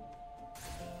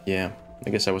 Yeah, I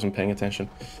guess I wasn't paying attention.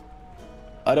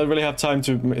 I don't really have time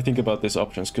to think about these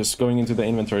options, because going into the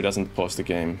inventory doesn't pause the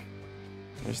game.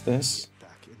 Where's this?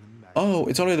 Oh,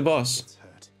 it's already the boss.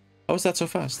 How is that so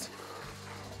fast?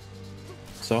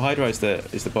 So Hydra is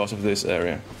the boss of this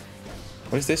area.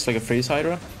 What is this? Like a freeze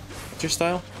Hydra? What's your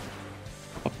style?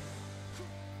 Up.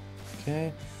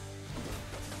 Okay.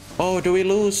 Oh, do we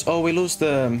lose? Oh, we lose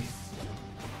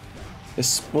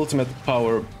this ultimate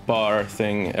power bar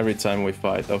thing every time we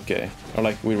fight. Okay. Or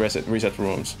like we reset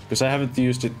rooms. Because I haven't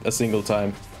used it a single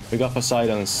time. We got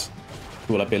Poseidon's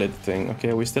cool ability thing.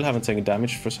 Okay, we still haven't taken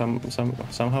damage for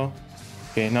somehow.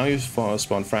 Okay, now you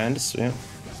spawn friends. Yeah.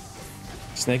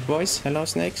 Snake boys. Hello,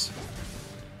 snakes.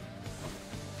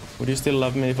 Would you still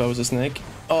love me if I was a snake?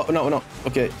 Oh, no.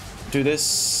 Okay, do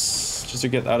this just to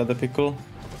get out of the pickle.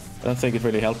 I don't think it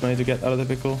really helped me to get out of the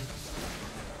pickle.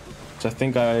 So I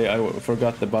think I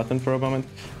forgot the button for a moment.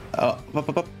 Up.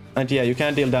 And yeah, you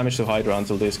can't deal damage to Hydra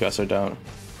until these guys are down.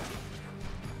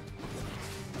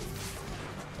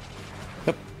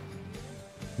 Yep.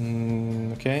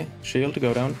 Okay, shield,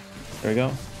 go down. There we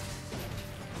go.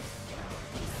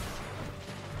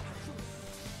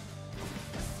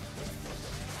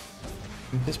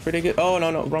 It's pretty good. Oh,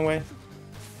 no, wrong way.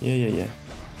 Yeah.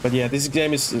 But yeah, this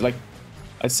game is like,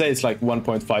 I'd say it's like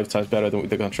 1.5 times better than with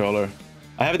the controller.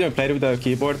 I haven't even played with the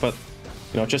keyboard, but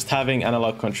you know, just having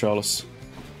analog controls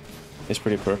is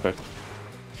pretty perfect.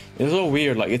 It's so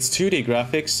weird, like it's 2D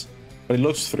graphics, but it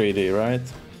looks 3D, right?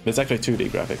 But it's actually 2D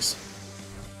graphics.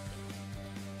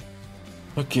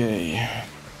 Okay.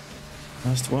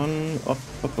 Last one. Up.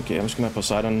 Okay, I'm just gonna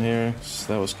Poseidon here, 'cause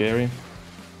that was scary.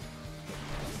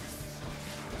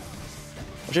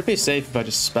 I should be safe if I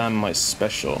just spam my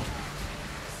special.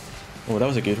 Oh, that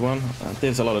was a good one.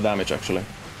 Deals a lot of damage, actually.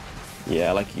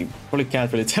 Yeah, like, you probably can't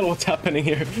really tell what's happening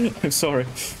here. I'm sorry.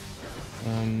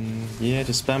 Yeah,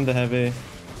 just spam the heavy.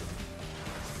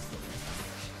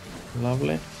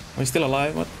 Lovely. Are you still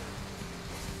alive? What?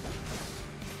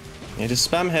 Yeah, just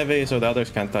spam heavy so the others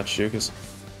can't touch you, because...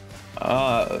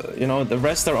 you know, the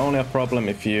rest are only a problem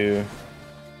if you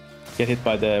get hit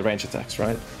by the range attacks,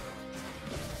 right?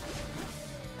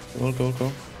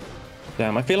 Cool.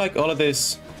 Damn, I feel like all of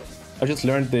this... I just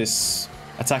learned these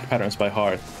attack patterns by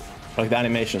heart. Like the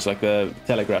animations, like the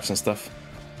telegraphs and stuff.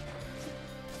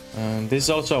 This is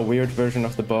also a weird version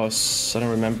of the boss. I don't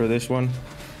remember this one.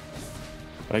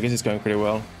 But I guess it's going pretty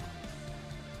well.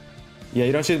 Yeah,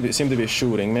 you don't seem to be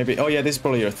shooting. Maybe... Oh yeah, this is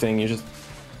probably your thing. You just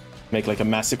make like a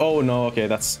massive... Oh no, okay,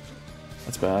 that's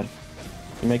bad.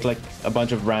 You make like a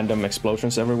bunch of random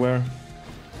explosions everywhere.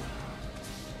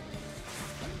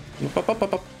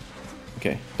 Pop.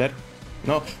 Okay, dead.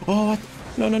 No. Oh, what?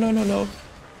 No.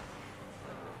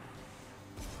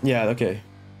 Yeah, okay.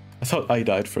 I thought I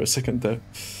died for a second there.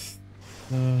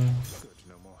 No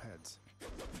more heads.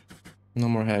 No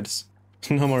more heads.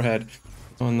 No more head.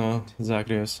 Oh no,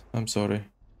 Zagreus. I'm sorry.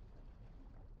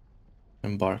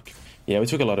 Embark. Yeah, we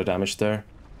took a lot of damage there.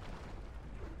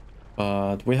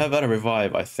 But we have a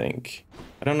revive, I think.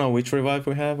 I don't know which revive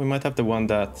we have. We might have the one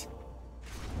that...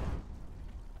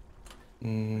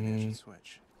 We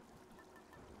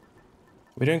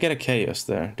didn't get a chaos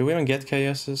there. Do we even get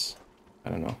chaoses? I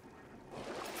don't know.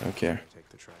 I don't care.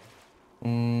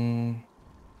 I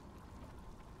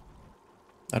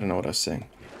don't know what I was saying.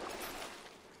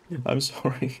 I'm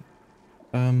sorry.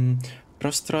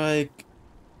 Cross strike.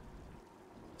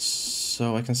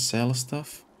 So I can sell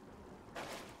stuff.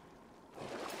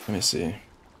 Let me see.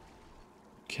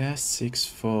 Cast 6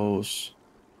 foes.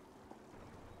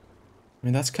 I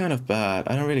mean, that's kind of bad.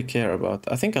 I don't really care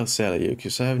about... I think I'll sell you,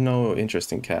 because I have no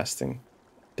interest in casting.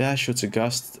 Dash shoots a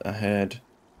gust ahead.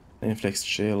 Inflicts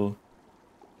chill.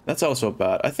 That's also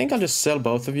bad. I think I'll just sell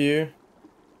both of you.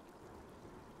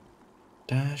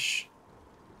 Dash.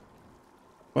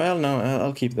 Well, no,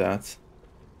 I'll keep that.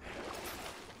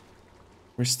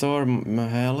 Restore my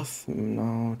health.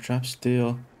 No, trap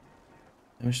steal.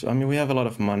 I mean, we have a lot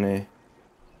of money.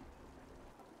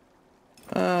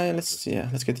 Let's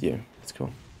get you. That's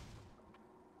cool.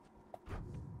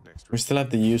 We still have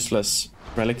the useless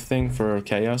relic thing for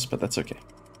chaos, but that's okay.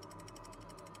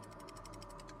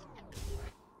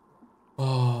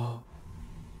 Oh.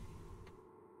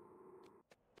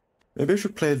 Maybe I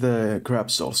should play the Grab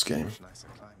Souls game.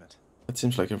 That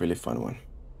seems like a really fun one.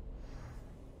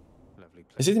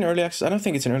 Is it in early access? I don't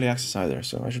think it's in early access either,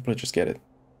 so I should probably just get it.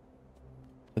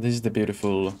 But this is the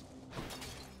beautiful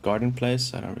garden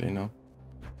place. I don't really know.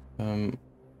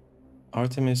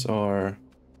 Artemis or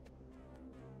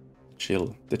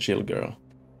Chill, the Chill girl.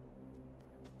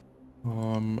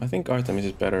 I think Artemis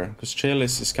is better, because Chill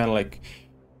is kind of like,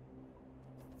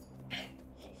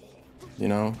 you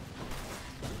know,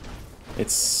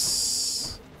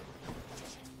 it's,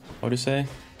 how do you say,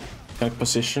 kind of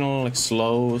positional, like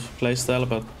slow playstyle,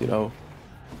 but you know,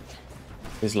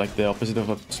 it's like the opposite of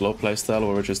a slow playstyle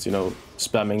where we're just, you know,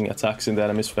 spamming attacks in the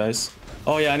enemy's face.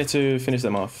 Oh yeah, I need to finish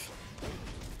them off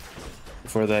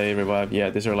before they revive. Yeah,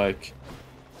 these are like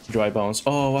dry bones.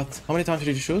 Oh, what? How many times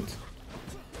did you shoot?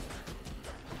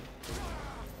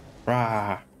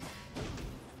 Rah.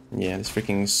 Yeah, this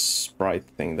freaking sprite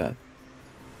thing that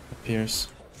appears.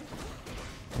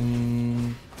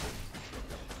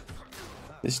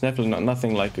 It's definitely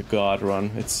nothing like a god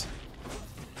run. It's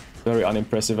very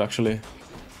unimpressive, actually.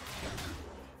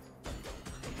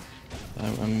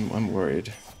 I'm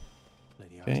worried.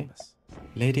 Okay.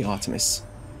 Lady Artemis.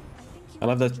 I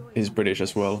love that he's British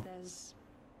as well. There's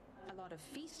a lot of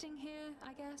feasting here,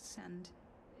 I guess, and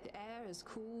the air is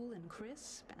cool and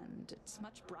crisp, and it's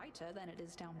much brighter than it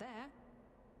is down there.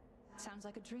 Sounds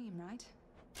like a dream, right?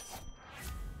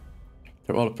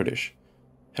 They're all British.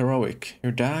 Heroic.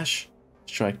 Your dash?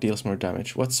 Strike deals more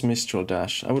damage. What's Mistral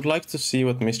Dash? I would like to see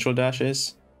what Mistral Dash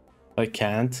is. I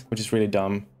can't, which is really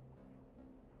dumb.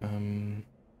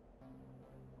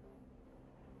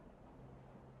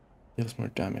 Deals more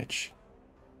damage.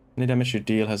 Any damage you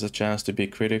deal has a chance to be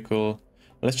critical.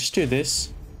 Let's just do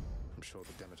this. I'm sure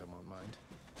the Demeter won't mind.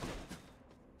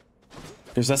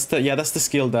 Because that's the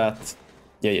skill that...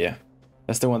 Yeah.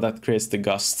 That's the one that creates the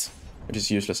gust, which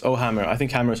is useless. Oh, hammer. I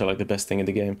think hammers are like the best thing in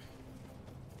the game.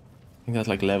 I think that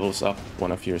like levels up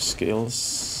one of your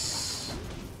skills.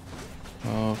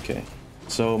 Okay.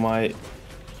 So my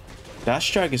dash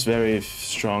strike is very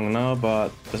strong now, but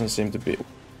doesn't seem to be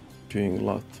doing a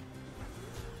lot.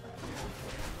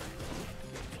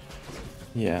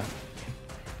 Yeah.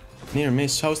 Near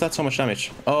miss. How's that so much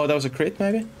damage? Oh, that was a crit,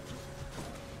 maybe?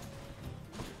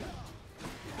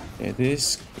 Yeah,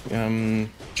 these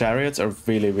chariots are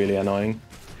really, really annoying.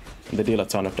 And they deal a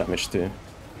ton of damage too.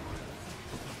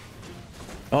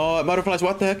 Oh, butterflies,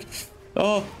 what the heck?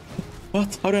 Oh,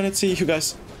 what? How did I not see you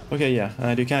guys? Okay, yeah,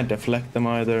 and you can't deflect them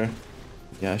either.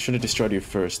 Yeah, I should have destroyed you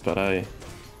first, but I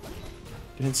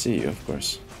didn't see you, of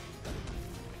course.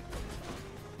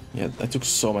 Yeah, I took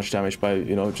so much damage by,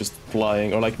 you know, just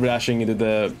flying or like rashing into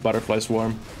the butterfly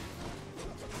swarm.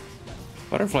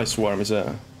 Butterfly swarm is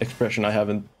a expression I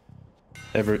haven't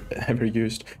ever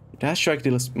used. Dash strike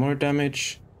deals more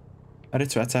damage. Added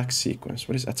to attack sequence.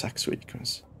 What is attack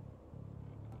sequence?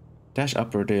 Dash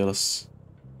upper deals.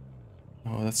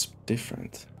 Oh, that's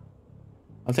different.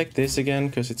 I'll take this again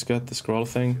because it's got the scroll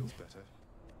thing.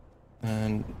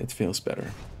 And it feels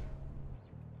better.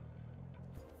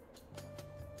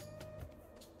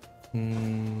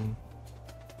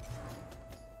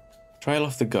 Trial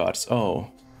of the Gods.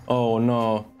 Oh. Oh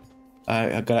no.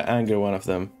 I gotta anger one of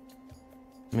them.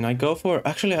 I mean, I go for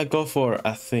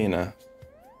Athena.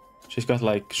 She's got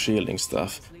like shielding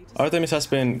stuff. Artemis has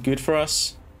been good for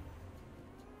us.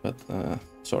 But,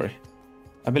 sorry.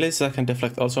 Abilities that can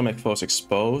deflect also make foes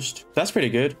exposed. That's pretty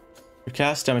good. Your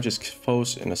cast damages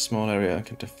foes in a small area and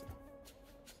can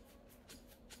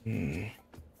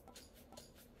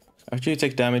After you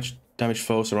take damage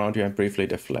foes around you and briefly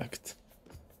deflect.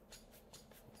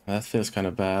 That feels kind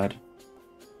of bad.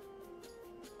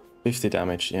 50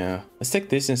 damage, yeah. Let's take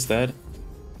this instead.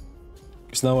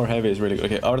 Because now our heavy is really good.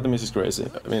 Okay, Artemis is crazy.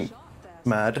 I mean,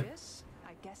 mad.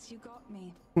 I guess you got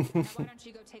me. Why don't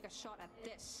you go take a shot at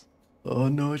this? Oh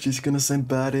no, she's gonna send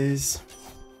baddies.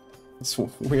 It's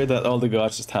weird that all the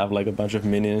gods just have like a bunch of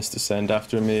minions to send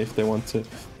after me if they want to.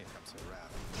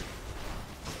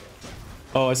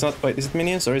 Oh, it's not. Wait, is it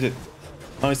minions or is it?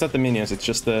 Oh, it's not the minions. It's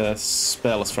just the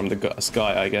spells from the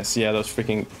sky, I guess. Yeah, those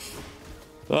freaking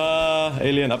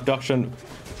alien abduction.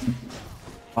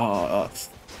 I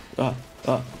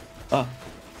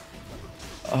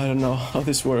don't know how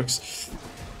this works.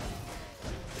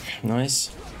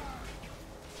 Nice.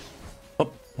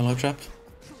 Oh, hello, trap.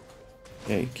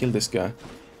 Okay, kill this guy.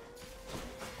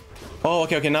 Oh,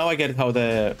 okay. Now I get how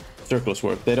the circles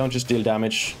work. They don't just deal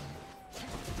damage,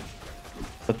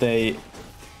 but they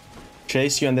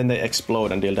chase you and then they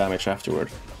explode and deal damage afterward.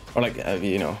 Or like,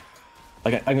 you know,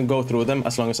 like I can go through them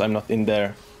as long as I'm not in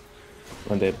there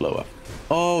when they blow up.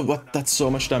 Oh, what? That's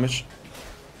so much damage.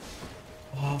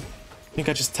 Oh, I think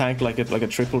I just tanked like a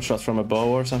triple shot from a bow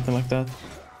or something like that.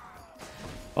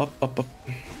 Up.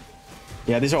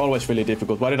 Yeah, these are always really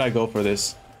difficult. Why did I go for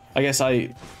this? I guess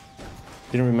I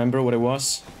didn't remember what it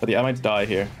was. But yeah, I might die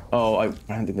here. Oh, I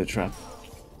ran into the trap.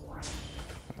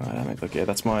 Oh, damn it. Okay,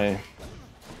 that's my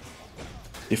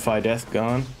Defy Death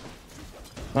gone.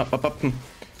 Up.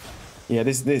 Yeah,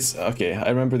 this. Okay, I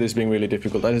remember this being really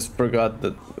difficult. I just forgot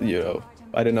that, you know,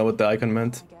 I didn't know what the icon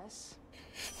meant.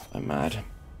 I'm mad.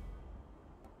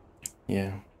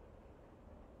 Yeah.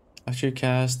 After you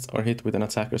cast or hit with an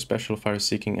attack or special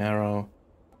fire-seeking arrow.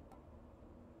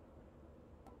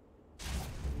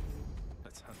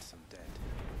 Let's hunt some dead.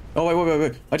 Oh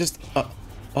wait! I just.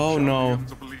 Oh no!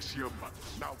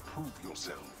 Now prove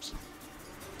yourselves.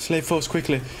 Slay foes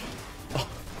quickly. Oh,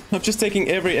 I'm just taking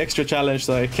every extra challenge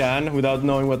that I can without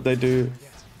knowing what they do.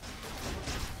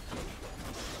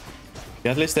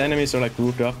 Yeah, at least the enemies are like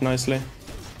grouped up nicely.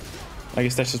 I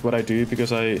guess that's just what I do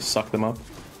because I suck them up.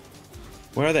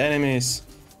 Where are the enemies?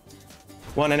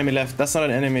 One enemy left. That's not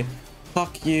an enemy.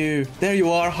 Fuck you. There you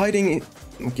are, hiding.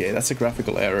 Okay, that's a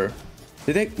graphical error.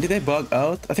 Did they bug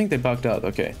out? I think they bugged out.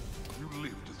 Okay. You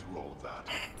lived through all of that.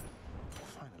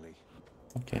 Finally.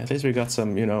 Okay, at least we got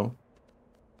some, you know,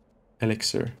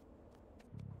 elixir.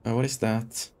 What is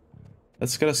that?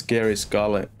 That's got a scary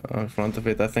skull in front of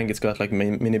it. I think it's got like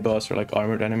mini boss or like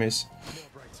armored enemies.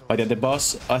 But yeah, the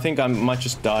boss. I think I might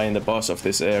just die in the boss of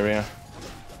this area.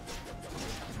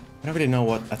 I don't really know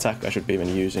what attack I should be even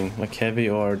using, like heavy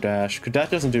or dash. Cause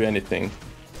that doesn't do anything.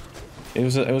 It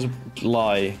was a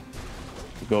lie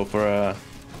to go for a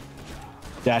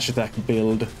dash attack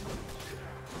build,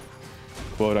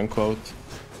 quote unquote.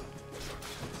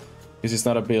 Because it's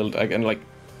not a build. I can, like,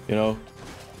 you know,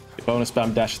 if I want to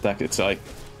spam dash attack, it's like,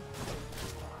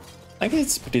 I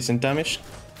guess it's decent damage.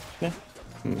 Yeah.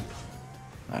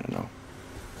 I don't know.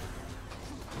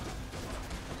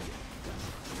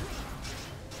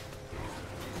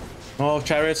 Oh,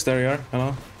 chariots, there you are.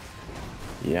 Hello.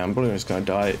 Yeah, I'm probably just gonna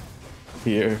die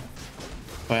here.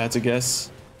 If I had to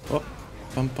guess. Oh,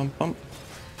 bump, bump, bump.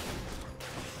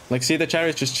 Like, see, the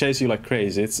chariots just chase you like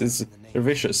crazy. They're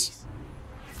vicious.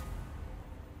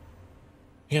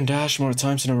 You can dash more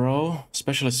times in a row.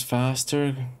 Specialist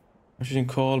faster. Shooting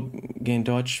call, gain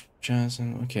dodge chance.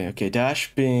 And okay.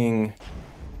 Dash being...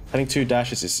 Having 2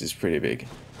 dashes is pretty big.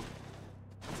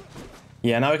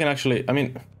 Yeah, now I can actually... I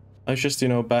mean, I was just, you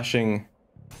know, bashing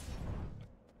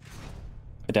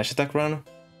a dash attack run.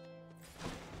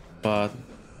 But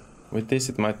with this,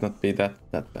 it might not be that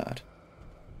bad.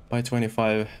 By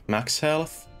 25 max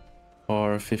health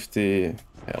or 50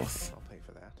 health. I'll pay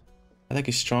for that. Attack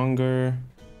is stronger.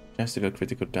 Chance to deal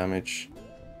critical damage.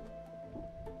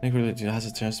 I think really it has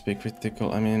a chance to be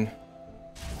critical. I mean,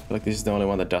 I feel like this is the only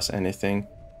one that does anything.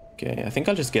 Okay, I think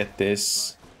I'll just get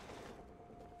this.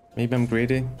 Maybe I'm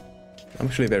greedy. I'm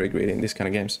actually very greedy in these kind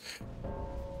of games.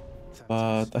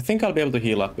 But I think I'll be able to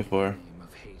heal up before.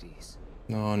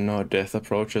 No death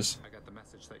approaches.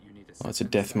 Oh, it's a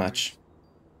death match.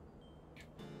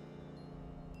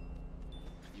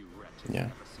 Yeah.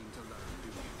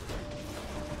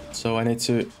 So I need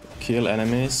to kill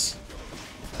enemies.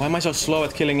 Why am I so slow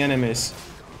at killing enemies?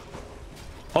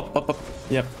 Up.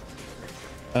 Yep.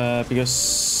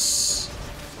 Because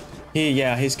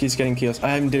he's getting kills.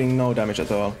 I'm doing no damage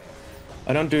at all.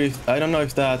 I don't know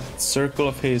if that circle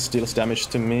of his deals damage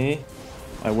to me.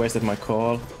 I wasted my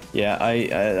call. Yeah,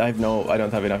 I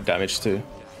don't have enough damage to,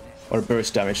 or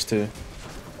burst damage to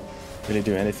really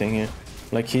do anything here.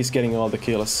 Like, he's getting all the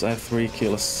kills. I have 3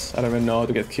 kills. I don't even know how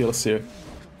to get kills here.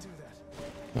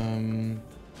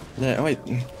 There, wait.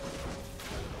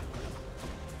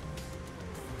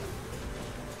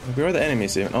 Where are the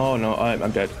enemies even? Oh no,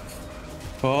 I'm dead.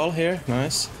 Call here,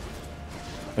 nice.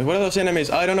 Wait, what are those enemies?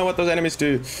 I don't know what those enemies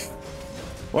do.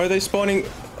 Why are they spawning?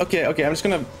 Okay, I'm just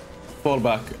gonna fall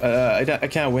back. I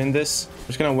can't win this. I'm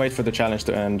just gonna wait for the challenge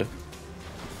to end.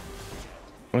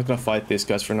 I'm not gonna fight these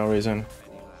guys for no reason.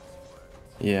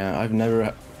 Yeah, I've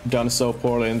never done so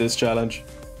poorly in this challenge.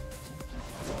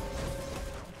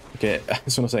 Okay,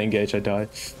 as soon as I engage, I die.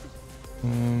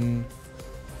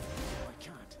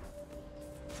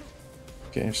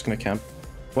 Okay, I'm just gonna camp.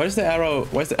 Why is the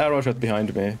arrow shot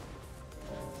behind me?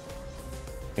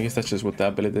 I guess that's just what the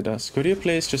ability does. Could you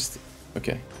please just...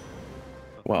 Okay.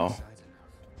 Wow.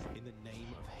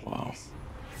 Wow.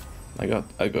 I got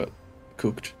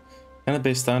cooked. Cannot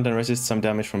be stunned and resist some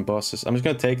damage from bosses. I'm just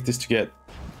gonna take this to get...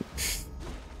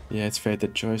 Yeah, it's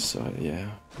fated choice, so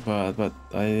yeah. But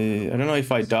I don't know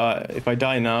if I die. If I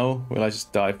die now, will I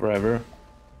just die forever?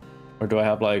 Or do I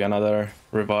have like another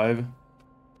revive?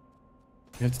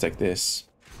 You have to take this.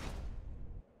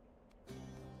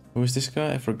 Who is this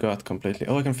guy? I forgot completely.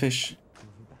 Oh, I can fish.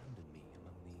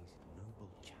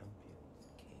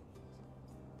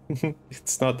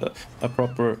 It's not a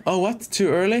proper... Oh, what? Too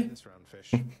early?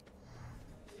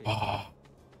 Oh.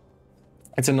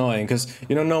 It's annoying, because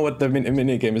you don't know what the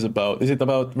mini game is about. Is it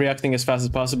about reacting as fast as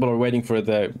possible or waiting for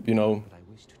the, you know...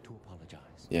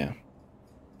 Yeah.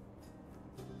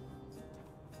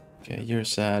 Okay, you're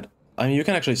sad. I mean, you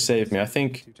can actually save me. I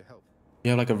think you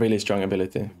have like a really strong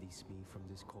ability.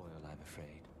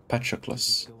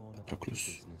 Patroclus.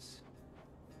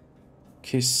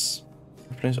 Kiss.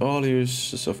 Replace all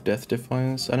uses of Death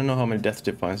Defiance. I don't know how many Death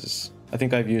Defiances. I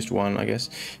think I've used one, I guess.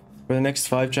 For the next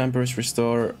 5 chambers,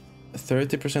 restore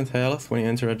 30% health when you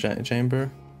enter a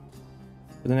chamber.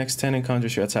 For the next 10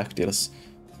 encounters, your attack deals.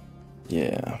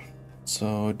 Yeah.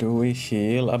 So, do we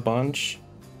heal a bunch?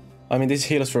 I mean, this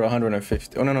heals for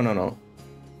 150. Oh, no.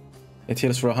 It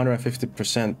heals for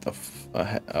 150%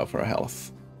 of our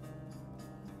health.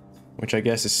 Which I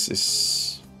guess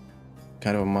is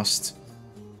kind of a must.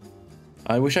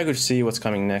 I wish I could see what's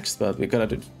coming next, but we gotta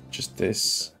do just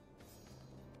this.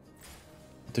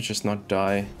 To just not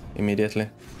die immediately.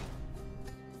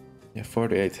 Yeah,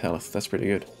 48 health, that's pretty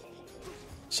good.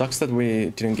 Sucks that we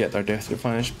didn't get our Death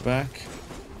Defiance back.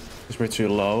 Because we're too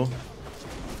low.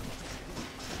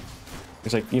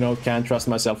 It's like, you know, can't trust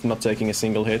myself not taking a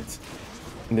single hit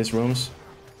in these rooms.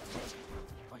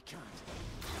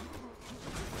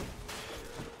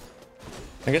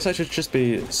 I guess I should just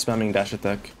be spamming dash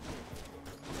attack.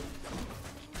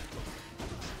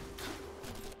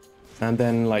 And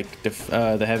then, like,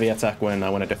 the heavy attack when I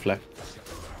want to deflect.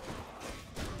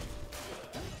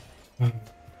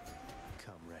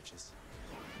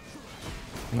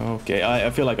 Okay, I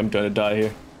feel like I'm gonna die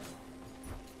here.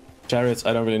 Chariots,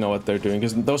 I don't really know what they're doing,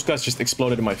 because those guys just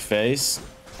exploded in my face,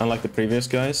 unlike the previous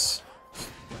guys.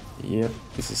 Yep,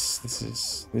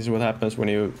 this is what happens when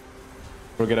you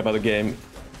forget about the game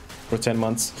for 10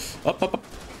 months. Up.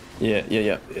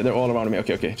 Yeah. They're all around me.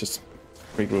 Okay. Just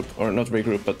regroup. Or not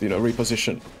regroup, but, you know,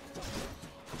 reposition.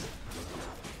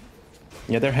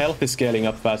 Yeah, their health is scaling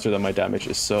up faster than my damage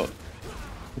is, so...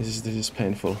 This is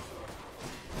painful.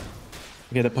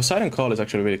 Okay, the Poseidon Call is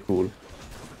actually really cool.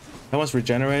 That one's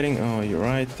regenerating. Oh, you're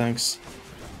right, thanks.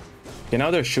 Okay,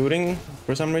 now they're shooting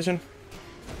for some reason.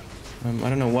 I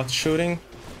don't know what's shooting,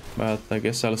 but I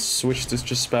guess I'll switch to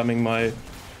just spamming my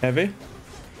heavy.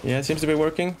 Yeah, it seems to be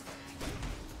working.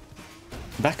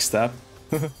 Backstab.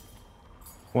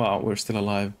 Wow, we're still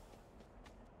alive.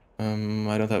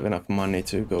 I don't have enough money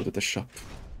to go to the shop.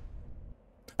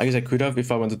 I guess I could have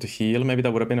if I wanted to heal. Maybe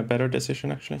that would have been a better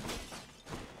decision, actually.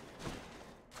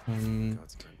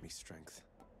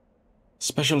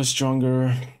 Special is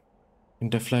stronger. Can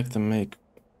deflect and make...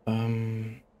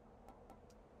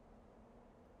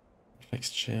 Reflex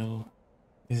chill.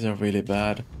 These are really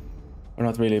bad. Or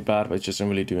not really bad, but it just don't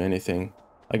really do anything.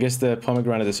 I guess the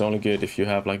pomegranate is only good if you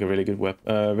have like a really good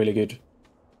really good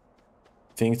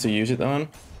thing to use it on.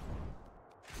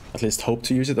 At least hope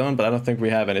to use it on, but I don't think we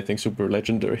have anything super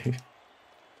legendary.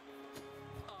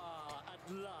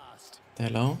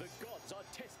 Hello?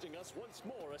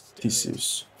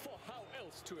 Theseus.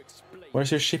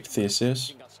 Where's your ship,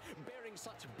 Theseus?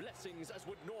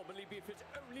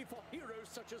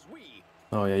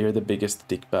 Oh yeah, you're the biggest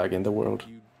dickbag in the world.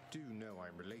 You do know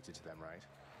I'm related to them, right?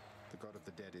 The god of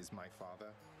the dead is my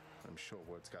father. I'm sure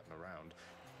word's gotten around.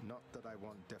 Not that I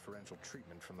want deferential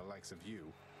treatment from the likes of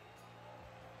you.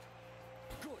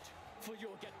 Good, for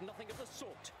you'll get nothing of the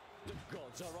sort. The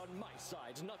gods are on my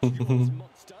side, not yours,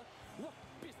 monster. What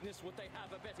business would they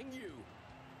have abetting you?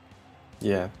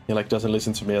 Yeah, he like doesn't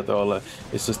listen to me at all.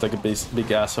 It's just like a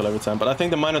big asshole every time. But I think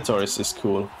the Minotaur is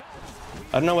cool.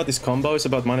 I don't know what this combo is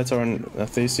about Minotaur and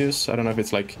Theseus. I don't know if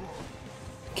it's like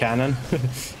canon,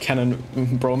 canon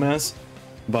bromance.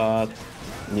 But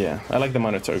yeah, I like the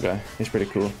Minotaur guy. He's pretty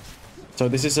cool. So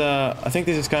this is I think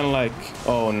this is kind of like,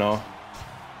 oh no,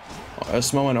 a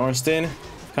Smo and Ornstein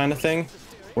kind of thing,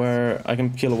 where I can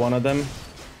kill one of them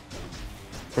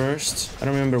first. I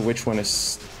don't remember which one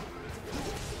is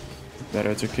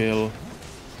better to kill.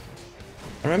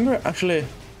 I remember actually,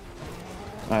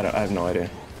 I have no idea.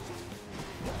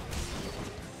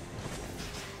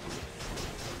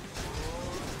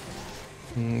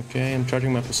 Okay, I'm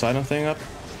charging my Poseidon thing up.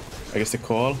 I guess the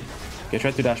call. Okay, I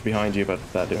tried to dash behind you, but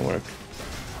that didn't work.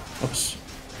 Oops.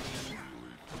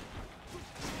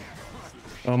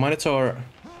 Oh, Minotaur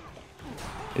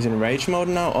is in rage mode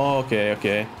now? Oh,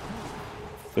 okay.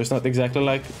 So it's not exactly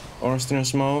like Ornstein or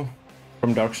Smo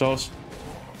from Dark Souls.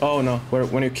 Oh no, where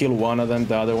when you kill one of them,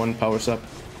 the other one powers up.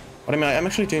 But I mean, I'm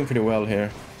actually doing pretty well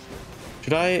here.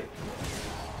 Should I...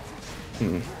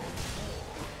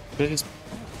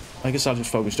 I guess I'll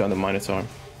just focus down the Minotaur.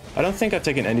 I don't think I've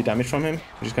taken any damage from him,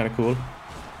 which is kind of cool.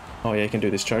 Oh yeah, you can do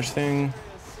this charge thing.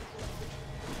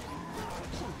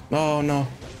 Oh no.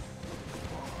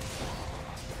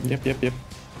 Yep.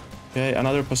 Okay,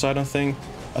 another Poseidon thing.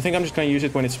 I think I'm just gonna use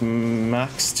it when it's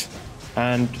maxed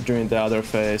and during the other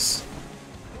phase.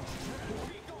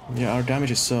 Yeah, our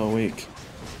damage is so weak.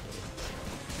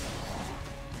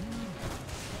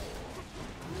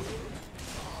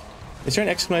 Is there an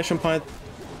exclamation point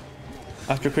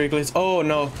after critical hits? Oh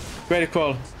no, great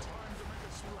call.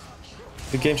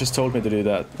 The game just told me to do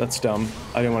that. That's dumb.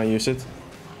 I didn't want to use it.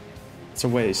 It's a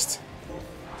waste.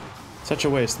 Such a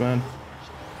waste, man.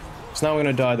 So now we're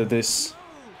gonna die to this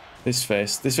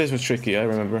phase. This phase was tricky, I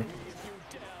remember.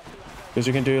 Because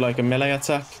you can do like a melee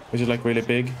attack, which is like really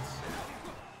big.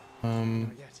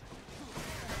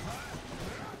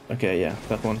 Okay, yeah,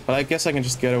 that one. But I guess I can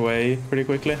just get away pretty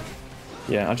quickly.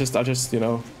 Yeah, I'll just, you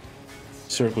know,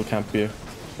 circle camp you.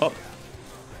 Oh,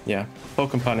 yeah,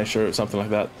 poke and punish or something like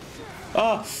that.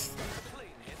 Oh!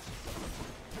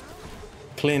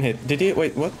 Clean hit. Did he?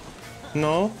 Wait, what?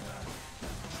 No?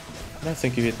 I don't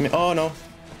think you hit me. Oh, no.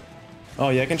 Oh,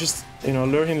 yeah, I can just, you know,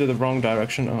 lure him to the wrong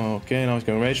direction. Oh, okay, now he's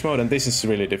going rage mode, and this is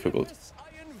really difficult.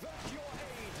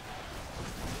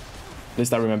 At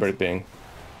least I remember it being.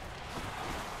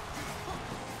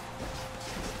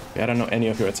 Okay, I don't know any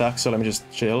of your attacks, so let me just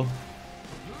chill.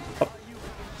 Oh.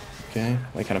 Okay,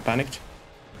 I kind of panicked.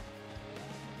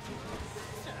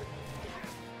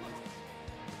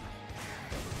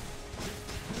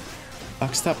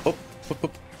 Backstab. Oh,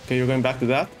 okay, you're going back to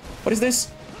that. What is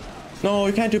this? No,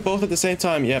 you can't do both at the same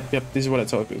time. Yep, this is what I'm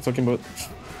talking about.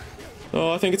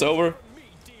 Oh, I think it's over.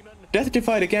 Death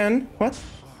Defied again? What?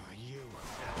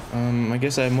 I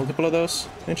guess I have multiple of those.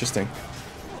 Interesting.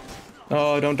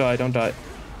 Oh, don't die.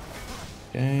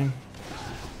 Okay.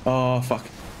 Oh, fuck.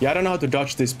 Yeah, I don't know how to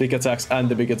dodge these big attacks and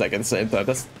the big attack at the same time.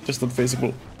 That's just not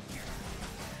feasible.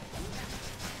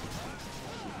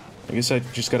 I guess I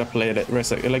just gotta play it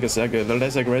less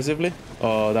aggressively.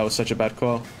 Oh, that was such a bad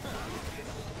call.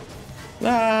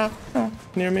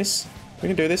 Near miss. We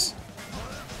can do this.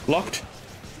 Blocked.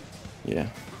 Yeah.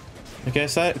 Okay,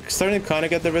 so starting to kind of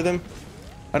get the rhythm.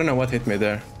 I don't know what hit me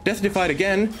there. Death Defied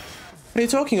again? What are you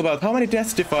talking about? How many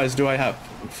Death Defies do I have?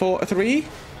 3?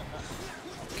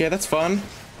 Okay, that's fun.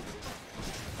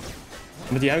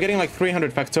 But yeah, I'm getting like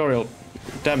 300 factorial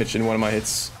damage in one of my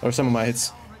hits, or some of my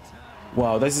hits.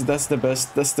 Wow, that's the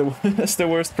best. That's the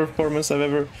worst performance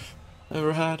I've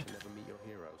ever had.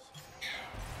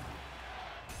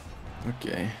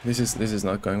 Okay, this is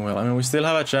not going well. I mean, we still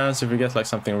have a chance if we get like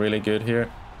something really good here.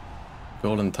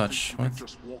 Golden touch. What?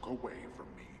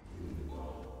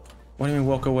 What do you mean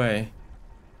walk away?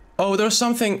 Oh, there was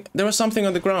something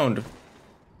on the ground.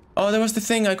 Oh, there was the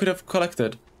thing I could have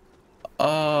collected.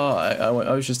 I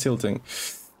was just tilting.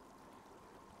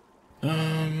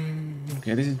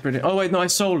 Okay, this is pretty... Oh, wait, no, I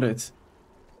sold it.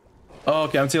 Oh,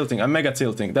 okay, I'm tilting. I'm mega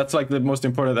tilting. That's like the most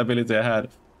important ability I had.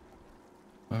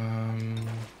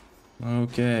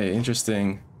 Okay,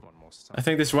 interesting. I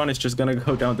think this run is just gonna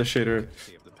go down the shitter.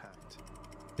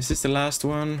 Is this the last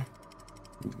one?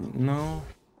 No?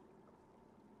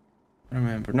 I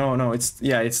remember. No, it's...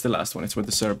 Yeah, it's the last one. It's with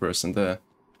the Cerberus and the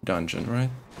dungeon,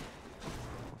 right?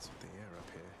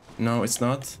 No, it's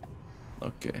not?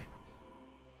 Okay.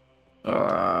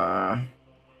 Oh,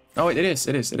 wait, it is.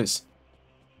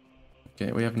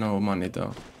 Okay, we have no money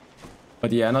though.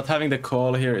 But yeah, not having the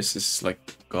call here is just like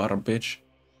garbage.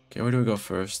 Okay, where do we go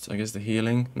first? I guess the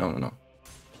healing? No.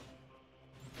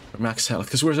 Max health,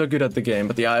 because we're so good at the game.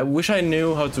 But yeah, I wish I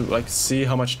knew how to like see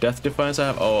how much death defiance I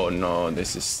have. Oh no,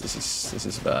 this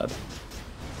is bad.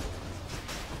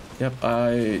 Yep,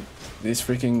 these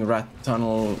freaking rat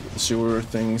tunnel sewer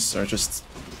things are just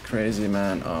crazy,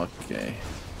 man. Okay.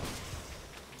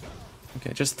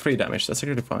 Okay, just 3 damage. That's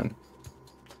actually fine.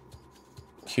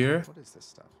 Cure? What is this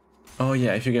stuff? Oh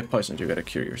yeah, if you get poisoned, you gotta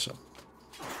cure yourself.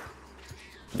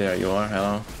 There you are.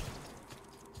 Hello.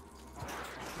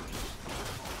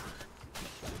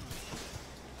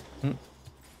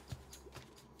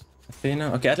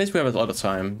 Athena. Okay, at least we have a lot of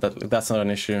time. That's not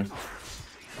an issue.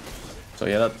 So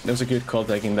yeah, that was a good call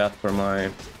taking that for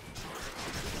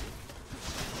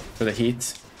the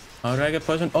heat. How did I get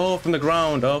poisoned? Oh, from the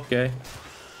ground. Okay.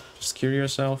 Just cure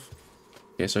yourself.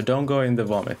 Okay, so don't go in the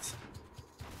vomit.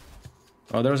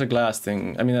 Oh, there was a glass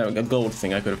thing. I mean, a gold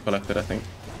thing I could have collected, I think.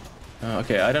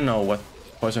 Okay, I don't know what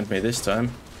poisoned me this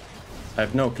time. I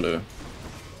have no clue.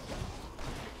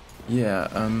 Yeah,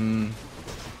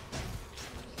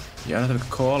 yeah, I don't have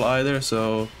a call either,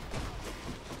 so...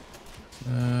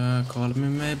 call me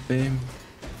maybe.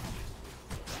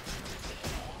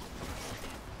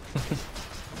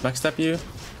 Backstab you?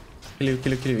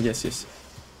 Kill you, yes.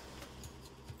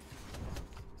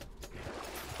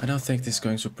 I don't think this is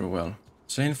going super well.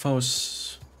 So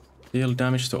infos, deal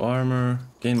damage to armor,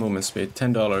 gain movement speed,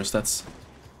 $10. That's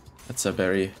a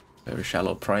very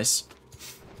shallow price.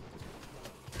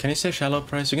 Can you say shallow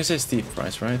price? You can say steep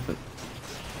price, right? But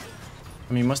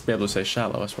I mean, you must be able to say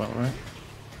shallow as well, right?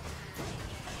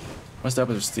 What's the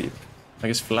opposite of steep? I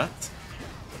guess flat,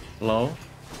 low,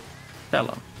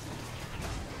 shallow.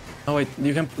 Oh wait,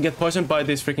 you can get poisoned by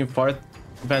these freaking fart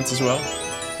vents as well.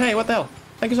 Hey, what the hell?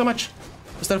 Thank you so much.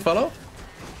 Was that a follow?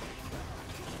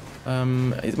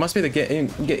 It must be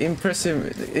the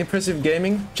impressive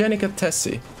gaming. Jenica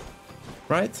Tessie,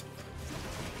 right?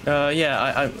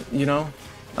 Yeah, you know,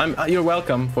 you're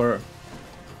welcome for,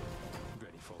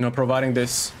 you know, providing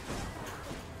this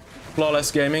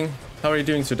flawless gaming. How are you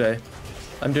doing today?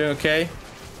 I'm doing okay.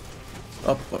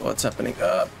 Oh, what's happening?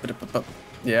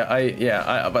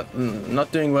 Yeah, but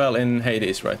not doing well in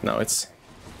Hades right now. It's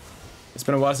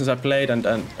been a while since I played, and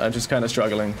I'm just kind of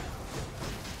struggling.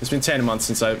 It's been 10 months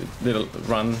since I did a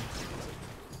run.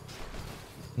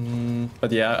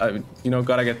 But yeah, I, you know,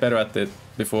 gotta get better at it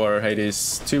before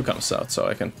Hades 2 comes out, so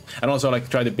I can... And also, like,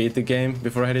 try to beat the game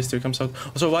before Hades 2 comes out.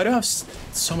 Also, why do I have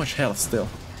so much health still?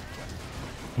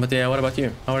 But yeah, what about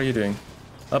you? How are you doing?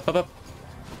 Up.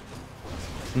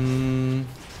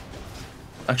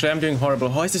 Actually, I'm doing horrible.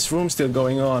 Why is this room still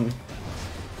going on?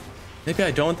 Maybe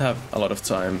I don't have a lot of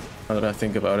time, now that I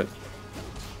think about it.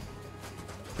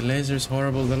 The laser's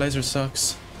horrible. The laser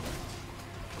sucks.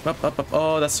 Up.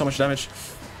 Oh, that's so much damage.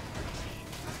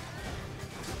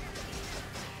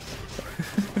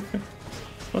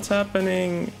 What's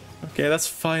happening? Okay, that's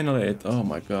finally it. Oh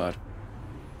my god.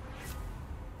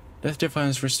 Death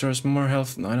Defiance restores more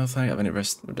health. No, I don't think I have any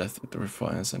Death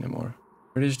Defiance anymore.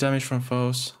 Reduce damage from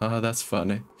foes. Haha, that's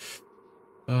funny.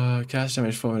 Cast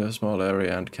damage from in a small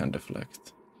area and can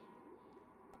deflect.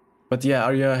 But yeah,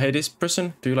 are you a Hades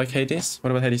person? Do you like Hades?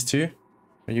 What about Hades 2?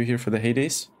 Are you here for the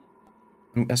Hades?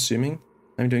 I'm assuming.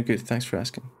 I'm doing good, thanks for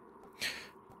asking.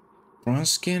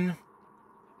 Bronze skin?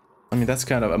 I mean, that's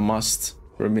kind of a must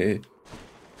for me.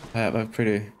 I have a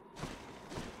pretty...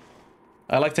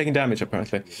 I like taking damage,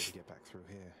 apparently.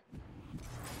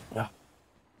 Yeah.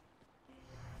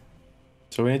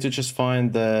 So we need to just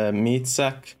find the meat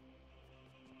sack.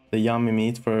 The yummy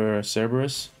meat for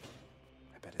Cerberus.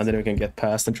 And then we can get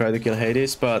past and try to kill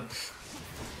Hades, but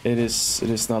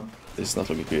it's not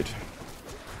looking good.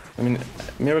 I mean,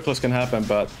 miracles can happen,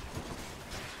 but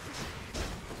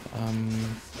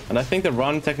and I think the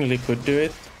run technically could do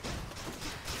it,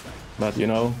 but you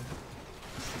know,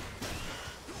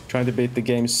 trying to beat the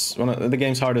game's the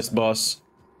game's hardest boss,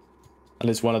 at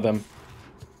least one of them,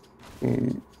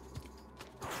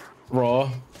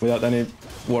 raw without any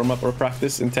warm-up or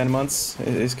practice in 10 months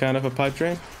is kind of a pipe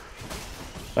dream.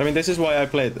 I mean, this is why I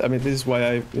played. I mean, this is why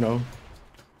I, you know,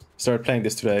 started playing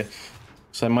this today.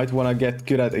 So I might want to get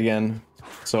good at it again,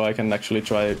 so I can actually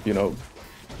try, you know,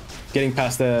 getting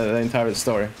past the entire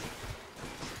story.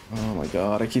 Oh my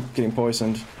god, I keep getting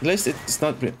poisoned. At least it's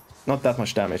not that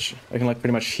much damage. I can like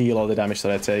pretty much heal all the damage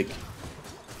that I take.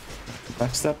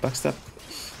 Backstab, backstab.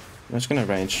 I'm just gonna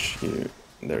range you.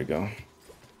 There we go.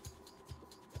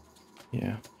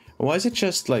 Yeah. Why is it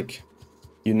just like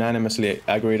unanimously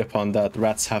agreed upon that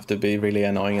rats have to be really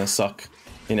annoying and suck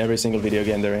in every single video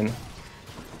game they're in?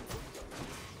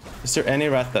 Is there any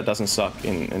rat that doesn't suck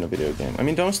in a video game? I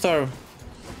mean, Don't Starve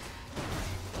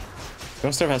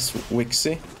has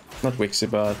Wixie. Not Wixie,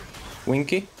 but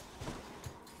Winky.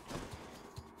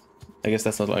 I guess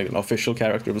that's not like an official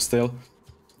character, but still.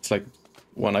 It's like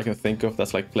one I can think of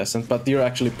that's like pleasant. But you're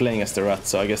actually playing as the rat,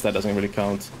 so I guess that doesn't really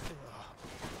count.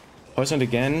 Poisoned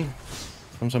again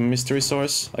from some mystery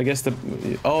source. I guess the...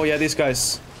 Oh yeah, these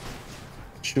guys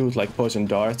shoot like poison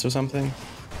darts or something.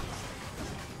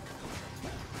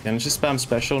 Yeah, let's just spam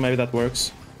special, maybe that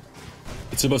works.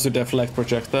 It's supposed to deflect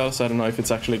projectiles, I don't know if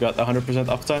it's actually got 100%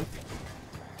 uptime.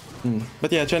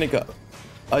 But yeah, Jenica,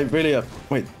 I really...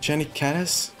 wait, Jenny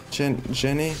Caddis?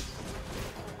 Jenny?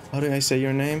 How do I say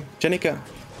your name? Jenica.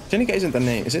 Jenica isn't a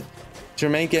name, is it? It's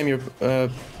your main game you're...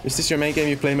 is this your main game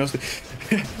you play mostly?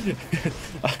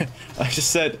 I just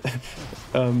said...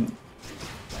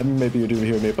 maybe you do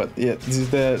hear me, but yeah, this is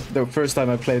the first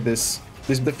time I played this.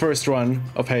 This is the first run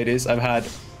of Hades I've had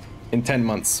in 10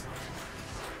 months.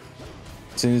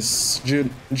 Since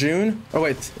June? Oh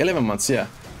wait, 11 months, yeah.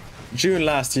 June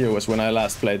last year was when I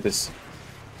last played this.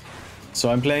 So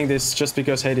I'm playing this just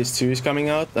because Hades 2 is coming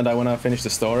out and I want to finish the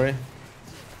story.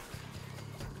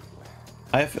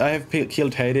 I have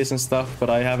killed Hades and stuff, but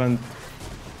I haven't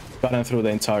gotten through the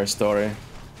entire story.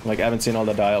 Like, I haven't seen all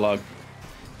the dialogue.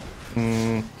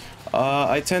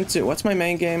 I tend to... What's my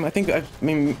main game? I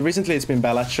mean, recently it's been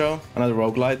Balatro, another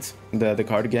roguelite, the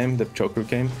card game, the Joker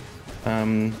game.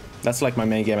 That's like my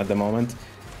main game at the moment.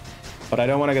 But I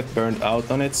don't want to get burned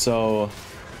out on it, so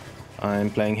I'm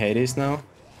playing Hades now.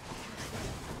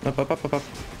 Up.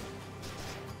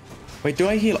 Wait, do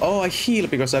I heal? Oh, I heal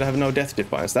because I have no death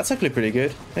defiance. That's actually pretty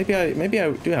good. Maybe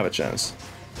I do have a chance.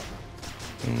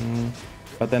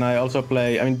 But then I also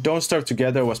play... I mean, Don't Starve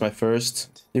Together was my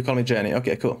first. You call me Jenny.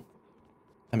 Okay, cool.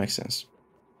 That makes sense.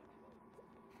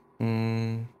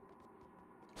 Can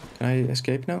I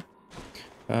escape now?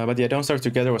 But yeah, Don't Starve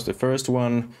Together was the first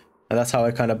one. And that's how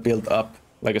I kind of built up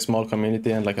like a small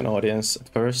community and like an audience at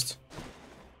first.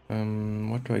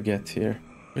 What do I get here?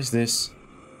 What is this?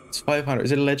 It's 500.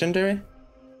 Is it a legendary?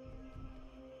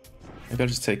 Maybe I'll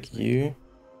just take you.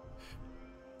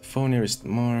 The phone here is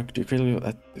marked. Do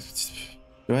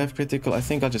I have critical? I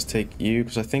think I'll just take you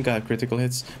because I think I have critical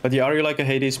hits. But yeah, are you like a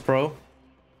Hades pro?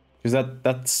 Because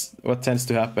that's what tends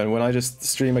to happen when I just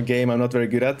stream a game I'm not very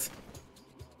good at.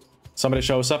 Somebody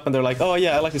shows up and they're like, oh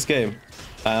yeah, I like this game.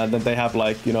 And then they have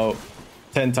like, you know,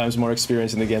 10 times more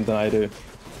experience in the game than I do.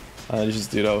 And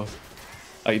just, you know,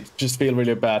 I just feel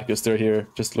really bad because they're here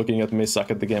just looking at me suck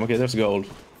at the game. Okay, there's gold.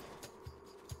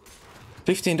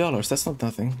 $15, that's not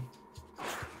nothing.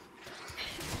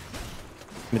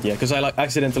 But yeah, because I like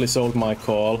accidentally sold my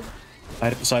call. I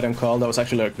had a Poseidon call that was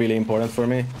actually like really important for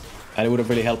me. And it would have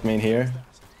really helped me in here.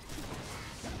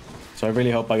 So I really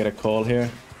hope I get a call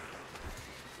here.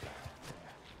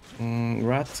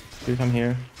 Rat, you come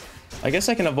here. I guess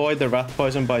I can avoid the rat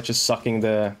poison by just sucking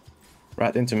the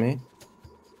rat into me.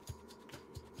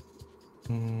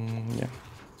 Yeah.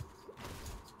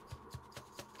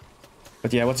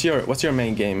 But yeah, what's your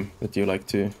main game that you like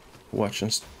to watch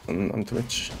on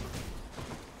Twitch?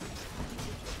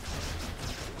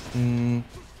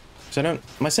 So I'm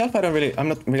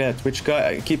not really a Twitch guy.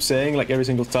 I keep saying like every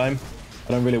single time,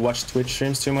 I don't really watch Twitch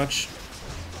streams too much.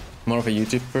 More of a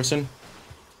YouTube person.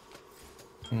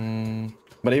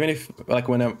 But even if, like,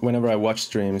 whenever I watch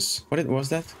streams... What was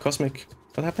that? Cosmic...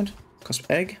 What happened? Cosmic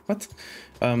Egg? What?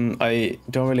 I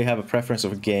don't really have a preference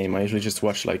of a game. I usually just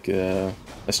watch, like, a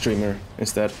streamer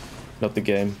instead. Not the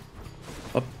game.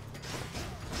 Up.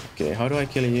 Okay, how do I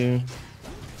kill you?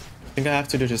 I think I have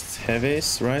to do just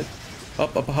heavies, right?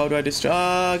 Up, how do I destroy...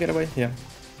 Ah, get away. Yeah.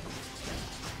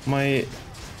 My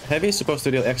heavy is supposed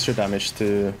to deal extra damage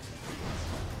to...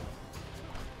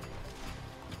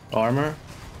 armor.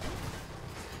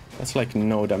 That's like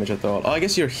no damage at all. Oh, I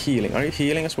guess you're healing. Are you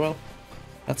healing as well?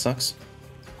 That sucks.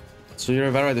 So you're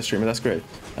a variety streamer, that's great.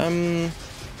 I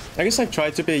guess I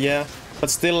tried to be, yeah.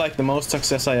 But still, like, the most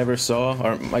success I ever saw,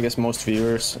 or I guess most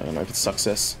viewers, I don't know if it's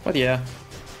success. But yeah,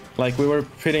 like, we were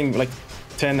hitting like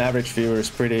 10 average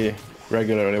viewers pretty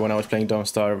regularly when I was playing Don't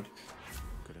Starve.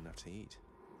 Good enough to eat.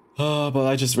 Oh, but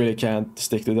I just really can't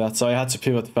stick to that. So I had to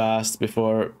pivot fast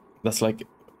before that's like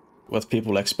what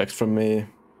people expect from me,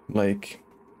 like,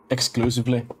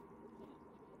 exclusively.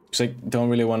 Because I don't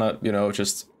really want to, you know,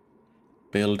 just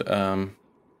build, I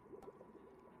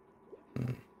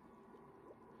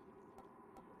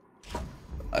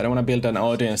don't want to build an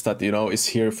audience that, you know, is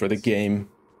here for the game.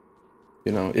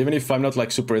 You know, even if I'm not,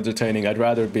 like, super entertaining, I'd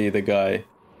rather be the guy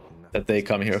that they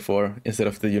come here for, instead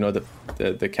of the, you know,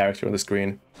 the character on the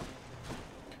screen.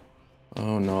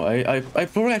 Oh no, I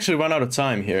probably actually run out of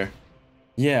time here.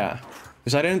 Yeah,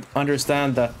 because I didn't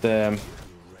understand that the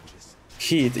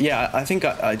heat... Yeah, I think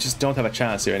I just don't have a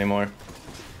chance here anymore.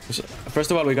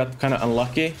 First of all, we got kind of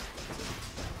unlucky.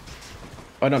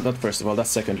 Oh, no, not first of all, that's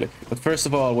secondly. But first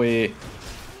of all, I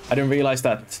didn't realize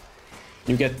that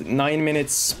you get 9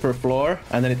 minutes per floor,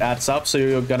 and then it adds up, so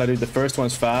you're gonna do the first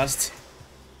ones fast.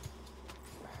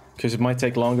 Because it might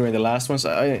take longer in the last ones.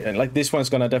 Like, this one's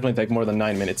gonna definitely take more than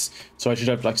 9 minutes. So I should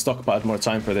have, like, stockpiled more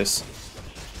time for this.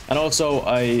 And also,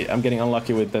 I'm getting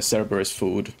unlucky with the Cerberus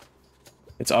food.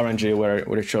 It's RNG where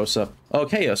it shows up. Oh,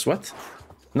 Chaos, what?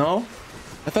 No?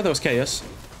 I thought that was Chaos.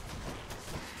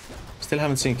 Still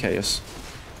haven't seen Chaos.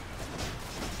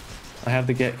 I have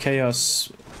the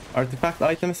Chaos artifact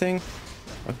item thing.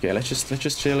 Okay, let's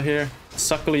just chill here.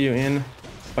 Suckle you in.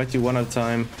 Fight you one at a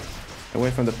time.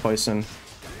 Away from the poison.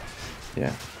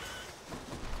 Yeah.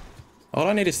 All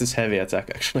I need is this heavy attack,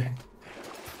 actually.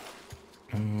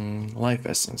 Life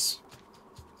essence.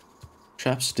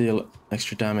 Traps deal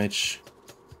extra damage.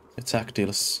 Attack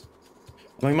deals...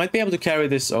 We might be able to carry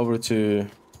this over to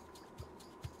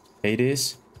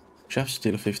Hades. Traps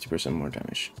deal 50% more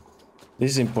damage.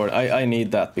 This is important. I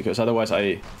need that, because otherwise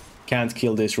I can't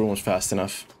kill these rooms fast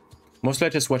enough. Mostly I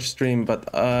just watch stream,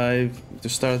 but I've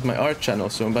just started my art channel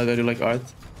soon. By the way, do you like art?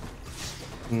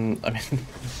 I mean,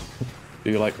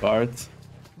 do you like art?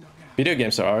 Video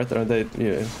games are art, aren't they?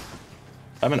 Yeah.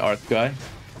 I'm an art guy.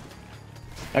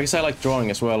 I guess I like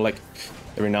drawing as well, like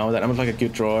every now and then. I'm not like a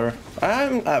good drawer.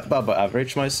 I'm above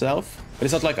average myself, but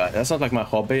it's not like that's not like my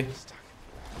hobby.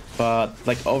 But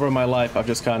like over my life, I've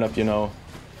just kind of, you know,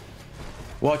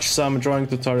 watched some drawing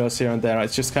tutorials here and there.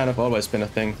 It's just kind of always been a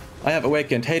thing. I have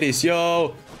awakened Hades,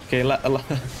 yo. Okay,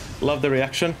 love the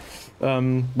reaction,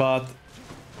 but.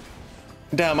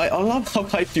 Damn, I love how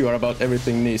hyped you are about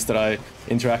everything niche that I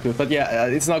interact with. But yeah,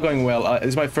 it's not going well.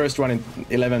 It's my first run in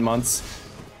 11 months.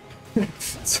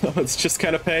 So it's just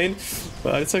kind of pain,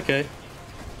 but it's okay.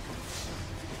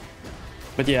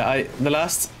 But yeah, the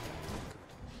last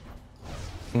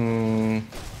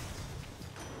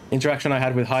interaction I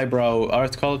had with highbrow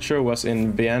art culture was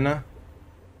in Vienna.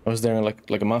 I was there like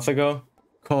a month ago.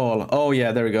 Call. Oh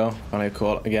yeah, there we go. Finally a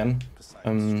call again.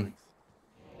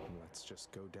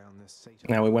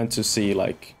 Now we went to see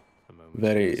like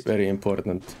very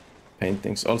important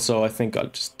paintings. Also, I think I'll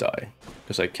just die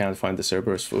because I can't find the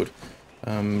Cerberus food.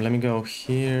 Let me go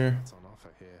here.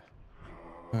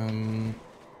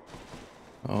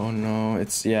 Oh no,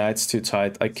 it's too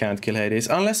tight. I can't kill Hades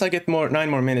unless I get 9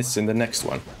 more minutes in the next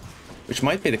one, which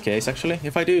might be the case actually.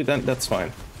 If I do, then that's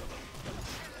fine.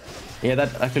 Yeah,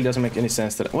 that actually doesn't make any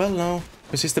sense. Well, no,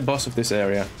 because he's the boss of this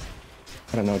area.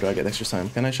 I don't know. Do I get extra time?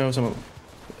 Can I show some?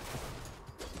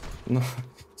 No,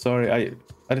 sorry.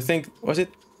 I think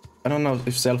I don't know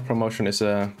if self-promotion is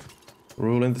a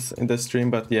rule in this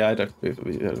stream, but yeah, I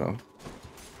don't know.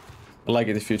 I like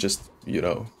it if you just, you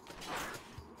know,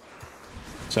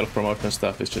 self-promotion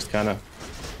stuff is just kind of.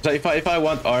 So if I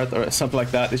want art or something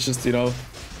like that, it's just, you know.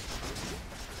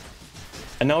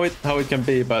 I know how it can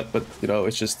be, but you know,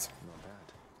 it's just.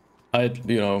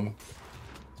 You know,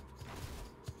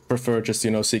 prefer just,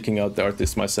 you know, seeking out the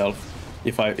artist myself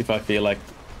if I feel like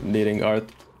needing art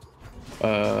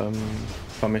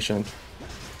commissioned.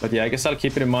 But yeah, I guess I'll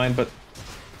keep it in mind, but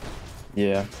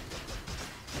yeah.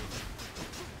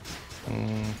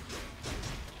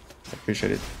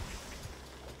 Appreciate it.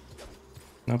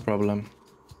 No problem.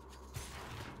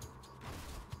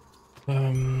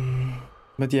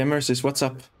 But yeah, Mercies, what's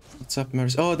up? What's up,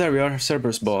 Mercies? Oh, there we are,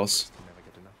 Cerberus balls.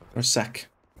 Or sack.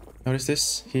 What is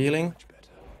this? Healing?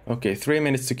 Okay, 3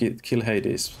 minutes to kill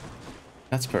Hades.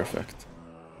 That's perfect.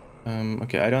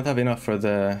 Okay, I don't have enough for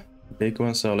the big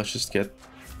one, so let's just get...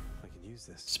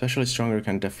 Especially stronger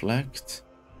can deflect.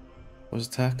 Those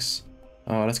attacks.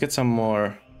 Oh, let's get some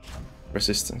more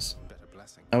resistance.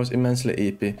 That was immensely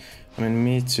EP. I mean,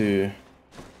 me too.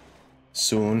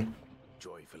 Soon.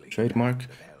 Trademark.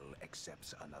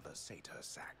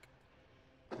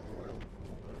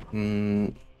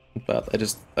 But I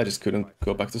just couldn't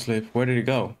go back to sleep. Where did he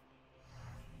go?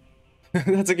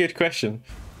 That's a good question.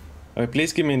 Alright,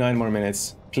 please give me 9 more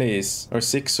minutes. Please. Or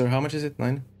 6, or how much is it?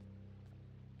 9?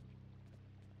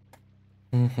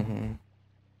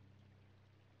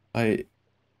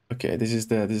 Okay, this is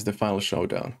the final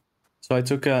showdown. So I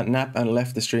took a nap and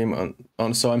left the stream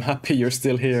on so I'm happy you're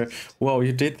still here. Whoa,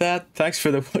 you did that? Thanks for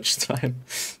the watch time.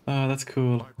 Oh, that's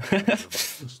cool. I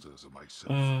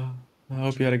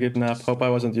hope you had a good nap. Hope I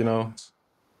wasn't, you know,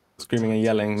 screaming and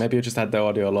yelling. Maybe you just had the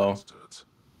audio low.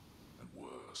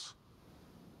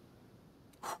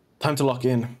 Time to lock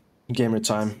in. Gamer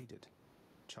time.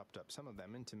 Chopped up some of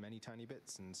them into many tiny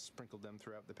bits and sprinkled them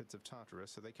throughout the pits of Tartarus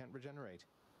so they can't regenerate.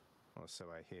 Or so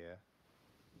I hear.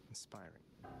 Inspiring.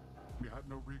 We had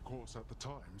no recourse at the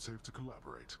time save to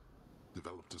collaborate.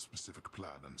 Developed a specific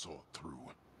plan and saw it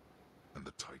through. And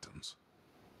the Titans.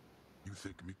 You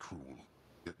think me cruel,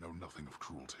 yet know nothing of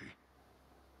cruelty.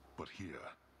 But here,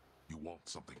 you want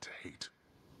something to hate,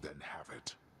 then have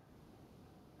it.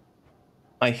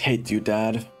 I hate you,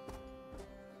 Dad.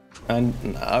 And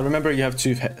I remember you have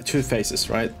two faces,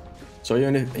 right? So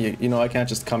you know I can't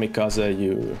just kamikaze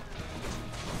you.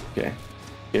 Okay.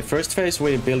 Okay, first phase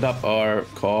we build up our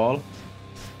call.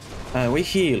 And we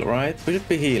heal, right? We should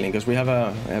be healing because we have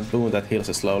a boon that heals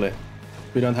us slowly.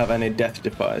 We don't have any death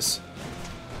device.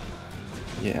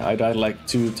 Yeah, I died like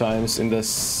 2 times in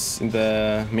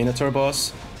the Minotaur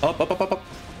boss. Up.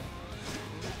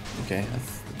 Okay,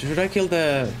 should I kill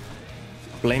the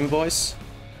Flame Boys?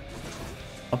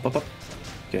 Up.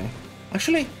 Okay.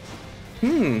 Actually,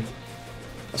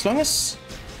 as long as...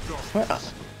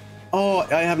 Oh,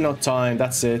 I have no time,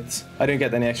 that's it. I didn't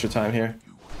get any extra time here.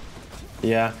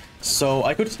 Yeah, so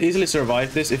I could easily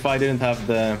survive this if I didn't have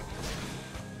the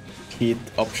heat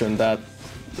option that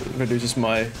reduces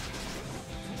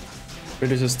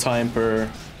time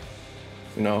per,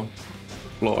 you know,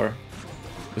 floor.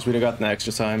 Because we got an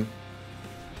extra time.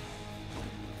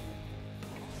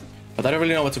 But I don't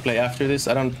really know what to play after this.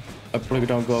 I probably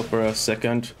don't go for a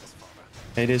second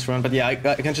Hades run. But yeah, I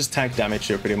can just tank damage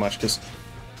here pretty much, because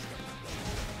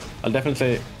I'll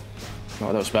definitely...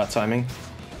 Oh, that was bad timing.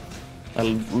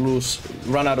 I'll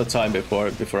run out of time before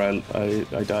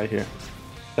I die here.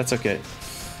 That's okay.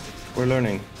 We're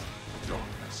learning.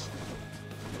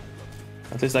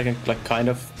 At least I can like kind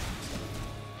of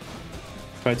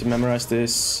try to memorize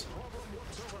this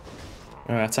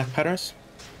attack patterns.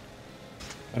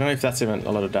 I don't know if that's even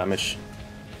a lot of damage.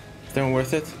 Is that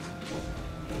worth it?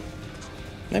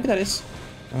 Maybe that is.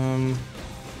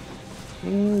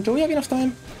 Do we have enough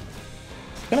time?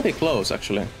 It's gonna be close,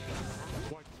 actually.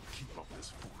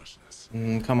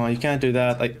 Come on, you can't do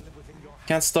that. Like,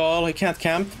 can't stall, you can't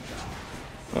camp.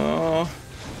 Oh,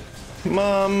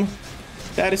 Mom,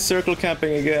 Dad is circle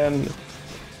camping again.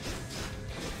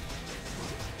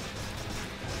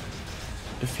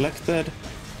 Deflected.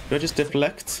 Do I just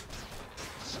deflect?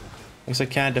 I guess I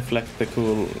can't deflect the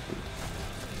cool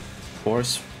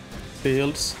force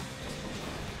fields.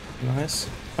 Nice.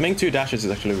 I mean, 2 dashes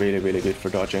is actually really, really good for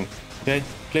dodging. Okay,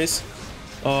 please.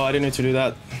 Oh, I didn't need to do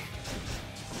that.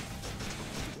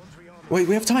 Wait,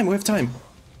 we have time, we have time.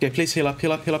 Okay, please heal up,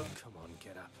 heal up, heal up. Come on,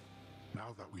 get up.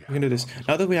 We can do this.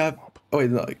 Now that we have... Oh wait,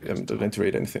 no, I don't need to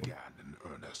read anything.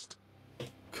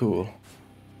 Cool.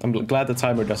 I'm glad the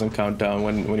timer doesn't count down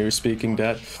when you're speaking,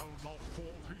 Dad.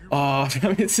 Oh,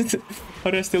 damn it.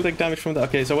 How do I still take damage from that?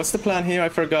 Okay, so what's the plan here? I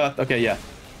forgot. Okay, yeah.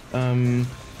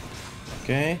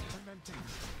 Okay.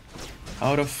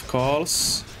 Out of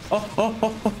calls.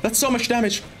 Oh, that's so much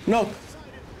damage. No.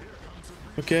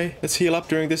 Okay, let's heal up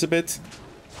during this a bit.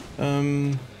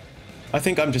 I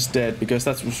think I'm just dead because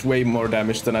that was way more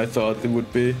damage than I thought it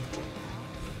would be.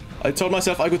 I told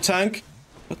myself I could tank,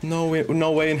 but no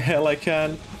way in hell I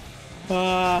can.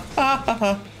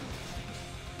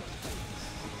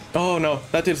 Oh no,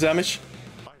 that deals damage.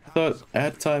 thought I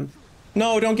had time.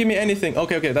 No, don't give me anything.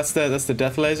 Okay, okay, that's the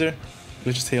death laser.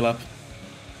 Let's just heal up.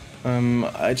 I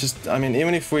mean,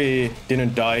 even if we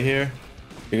didn't die here,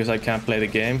 because I can't play the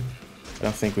game, I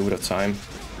don't think we would have time.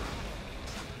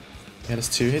 Yeah, there's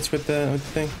 2 hits with the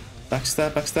thing.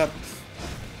 Backstab, backstab.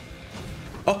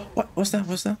 Oh, what was that?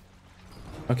 What's that?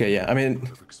 Okay, yeah, I mean,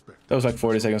 that was like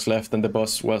 40 seconds left, and the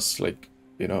boss was like,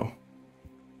 you know,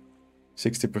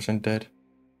 60% dead.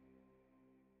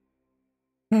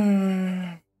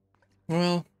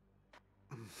 Well.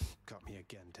 Got me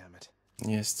again, damn it.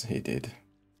 Yes, he did.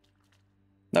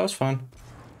 That was fun.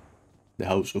 The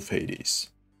House of Hades.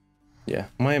 Yeah,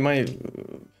 my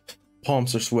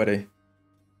palms are sweaty.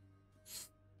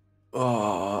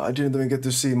 Oh, I didn't even get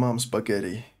to see Mom's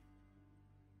spaghetti.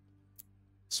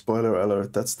 Spoiler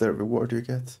alert, that's the reward you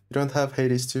get. You don't have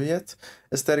Hades 2 yet?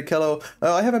 Aesthetic, hello.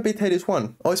 I haven't beat Hades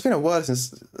 1. Oh, it's been a while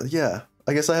since... yeah,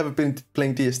 I guess I haven't been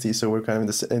playing DST, so we're kind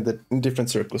of in different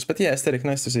circles. But yeah, Aesthetic,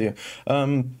 nice to see you.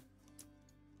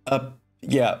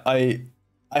 Yeah, I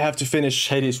have to finish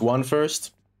Hades 1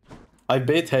 first. I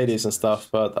beat Hades and stuff,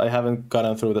 but I haven't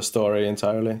gotten through the story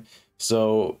entirely.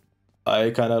 So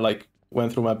I kind of like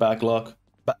went through my backlog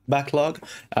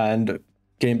and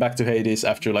came back to Hades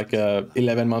after like a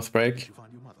 11-month break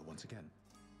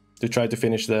to try to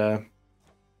finish the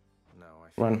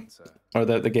run or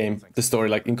the game, the story,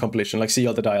 like in completion, like see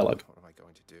all the dialogue. What am I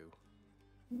going to do?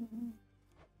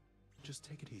 Just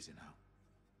take it easy now.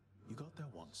 You got there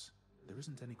once. There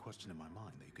isn't any question in my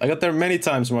mind that you I got there many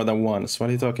times more than once. What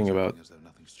are you talking about? as though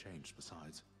nothing's changed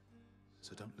besides.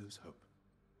 So don't lose hope.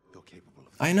 You're capable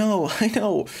of I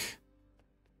know.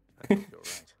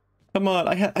 Come on,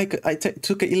 I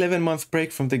took an 11-month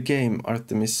break from the game,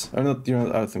 Artemis. Or not, you're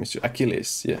not Artemis, you're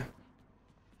Achilles, yeah.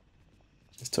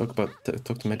 Let's talk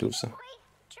to Medusa.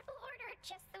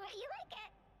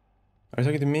 Are you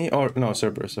talking to me? Or no,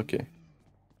 Cerberus, okay.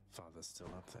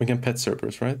 We can pet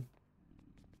Cerberus, right?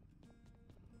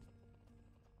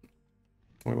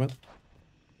 Wait, what?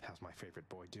 How's my favorite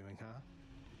boy doing, huh?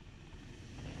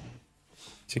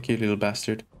 He's a cute little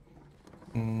bastard.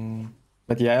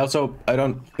 But yeah, I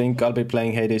don't think I'll be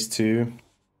playing Hades 2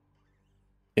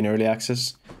 in early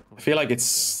access. I feel like it's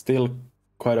still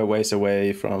quite a ways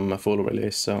away from a full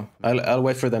release, so I'll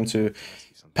wait for them to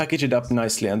package it up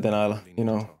nicely, and then I'll, you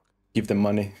know, give them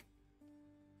money.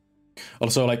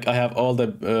 Also, like, I have all the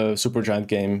Supergiant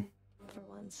game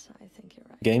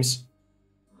games.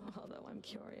 Although I'm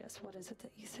curious, what is it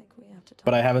that you think we have to talk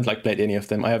But I haven't like played any of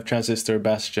them. I have Transistor,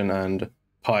 Bastion, and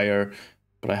Pyre,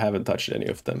 but I haven't touched any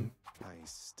of them.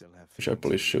 Which I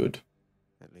probably should.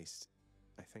 At least,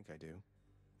 I think I do.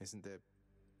 Isn't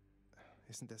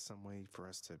there some way for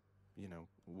us to, you know,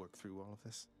 work through all of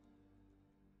this?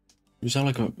 You sound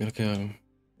like a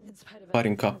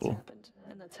fighting couple.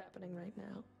 And that's happening right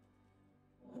now.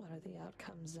 What are the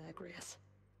outcomes, Zagreus?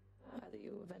 Either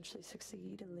you eventually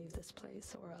succeed and leave this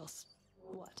place, or else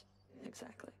what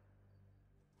exactly?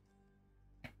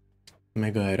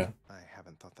 Mega Era. I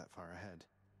haven't thought that far ahead,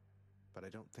 but I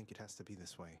don't think it has to be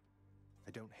this way.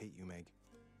 I don't hate you, Meg.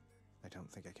 I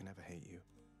don't think I can ever hate you.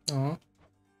 Aww.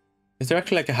 Is there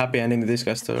actually like a happy ending to this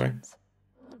guy's story?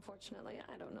 Unfortunately,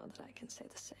 I don't know that I can say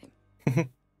the same.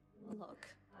 Look,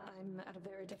 I'm at a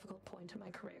very difficult point in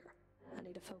my career. I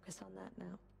need to focus on that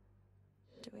now.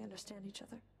 Do we understand each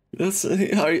other? This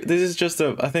is just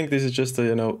a, I think this is just a,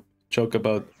 you know, joke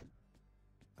about,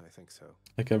 I think so.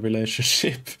 Like a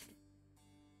relationship.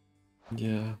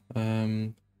 Yeah.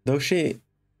 Though she,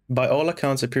 by all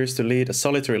accounts, appears to lead a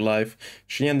solitary life,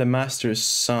 she and the master's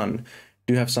son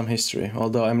do have some history,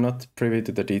 although I'm not privy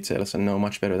to the details and know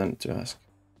much better than to ask.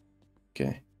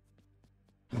 Okay.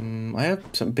 I have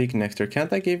some big nectar.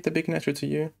 Can't I give the big nectar to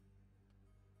you?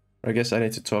 Or I guess I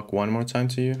need to talk one more time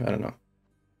to you? I don't know.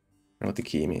 I don't know what the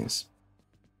key means.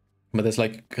 But there's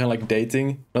like kind of like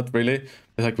dating, not really.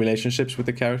 There's like relationships with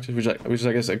the characters, which is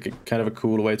I guess like kind of a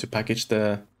cool way to package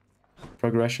the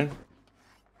progression.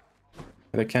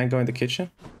 But I can't go in the kitchen.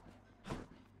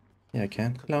 Yeah, I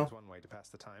can. No. One way to pass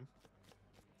the time.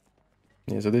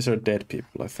 Yeah, so these are dead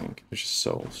people, I think, which is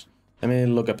souls. Let me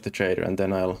look up the trader, and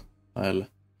then I'll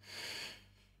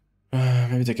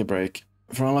maybe take a break.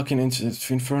 For unlocking into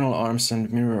Infernal Arms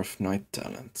and Mirror of Night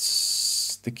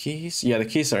talents. The keys? Yeah, the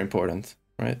keys are important,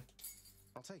 right?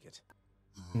 I'll take it.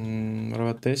 What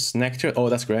about this? Nectar? Oh,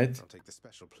 that's great. I'll take the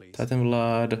special, please. Titan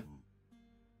Blood.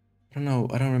 I don't know.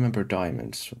 I don't remember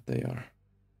diamonds, what they are.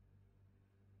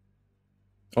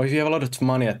 Oh, if you have a lot of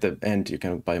money at the end, you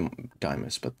can buy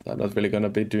diamonds, but I'm not really gonna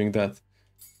be doing that.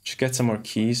 Should get some more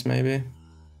keys, maybe.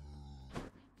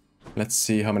 Let's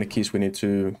see how many keys we need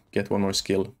to get one more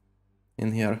skill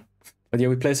in here. But yeah,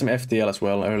 we played some FDL as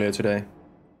well earlier today.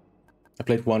 I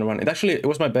played 1-1. It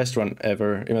was my best run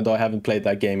ever, even though I haven't played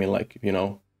that game in like, you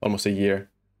know, almost a year.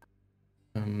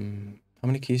 How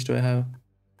many keys do I have?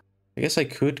 I guess I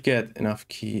could get enough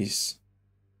keys.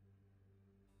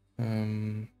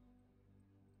 Let's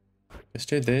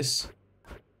do this.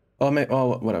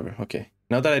 Oh, whatever. Okay.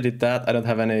 Now that I did that, I don't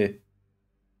have any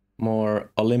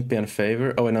more Olympian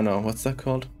favor. Oh, no. What's that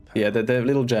called? Yeah, they're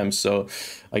little gems, so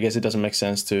I guess it doesn't make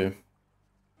sense to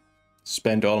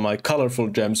spend all my colorful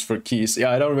gems for keys.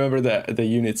 Yeah, I don't remember the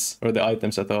units or the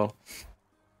items at all.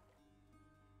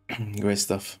 Great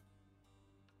stuff.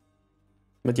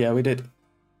 But yeah, we did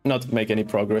not make any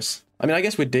progress. I mean, I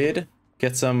guess we did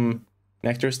get some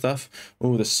nectar stuff.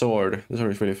 Ooh, the sword. The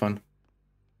sword is really fun.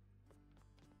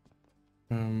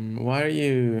 Why are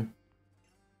you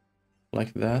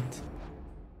like that?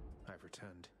 I've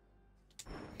returned.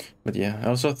 But yeah, I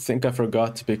also think I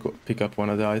forgot to pick up one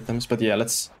of the items. But yeah,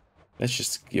 let's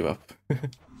just give up.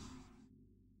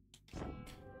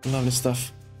 Lovely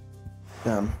stuff.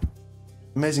 Damn.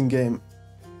 Amazing game.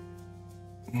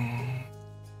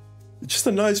 Just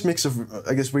a nice mix of,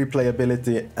 I guess,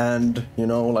 replayability and, you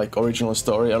know, like original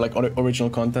story or like original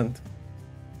content.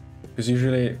 Because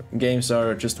usually games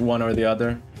are just one or the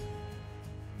other.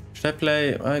 Should I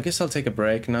play? I guess I'll take a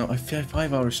break now. I feel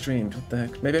 5 hours streamed. What the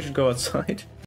heck? Maybe I should go outside.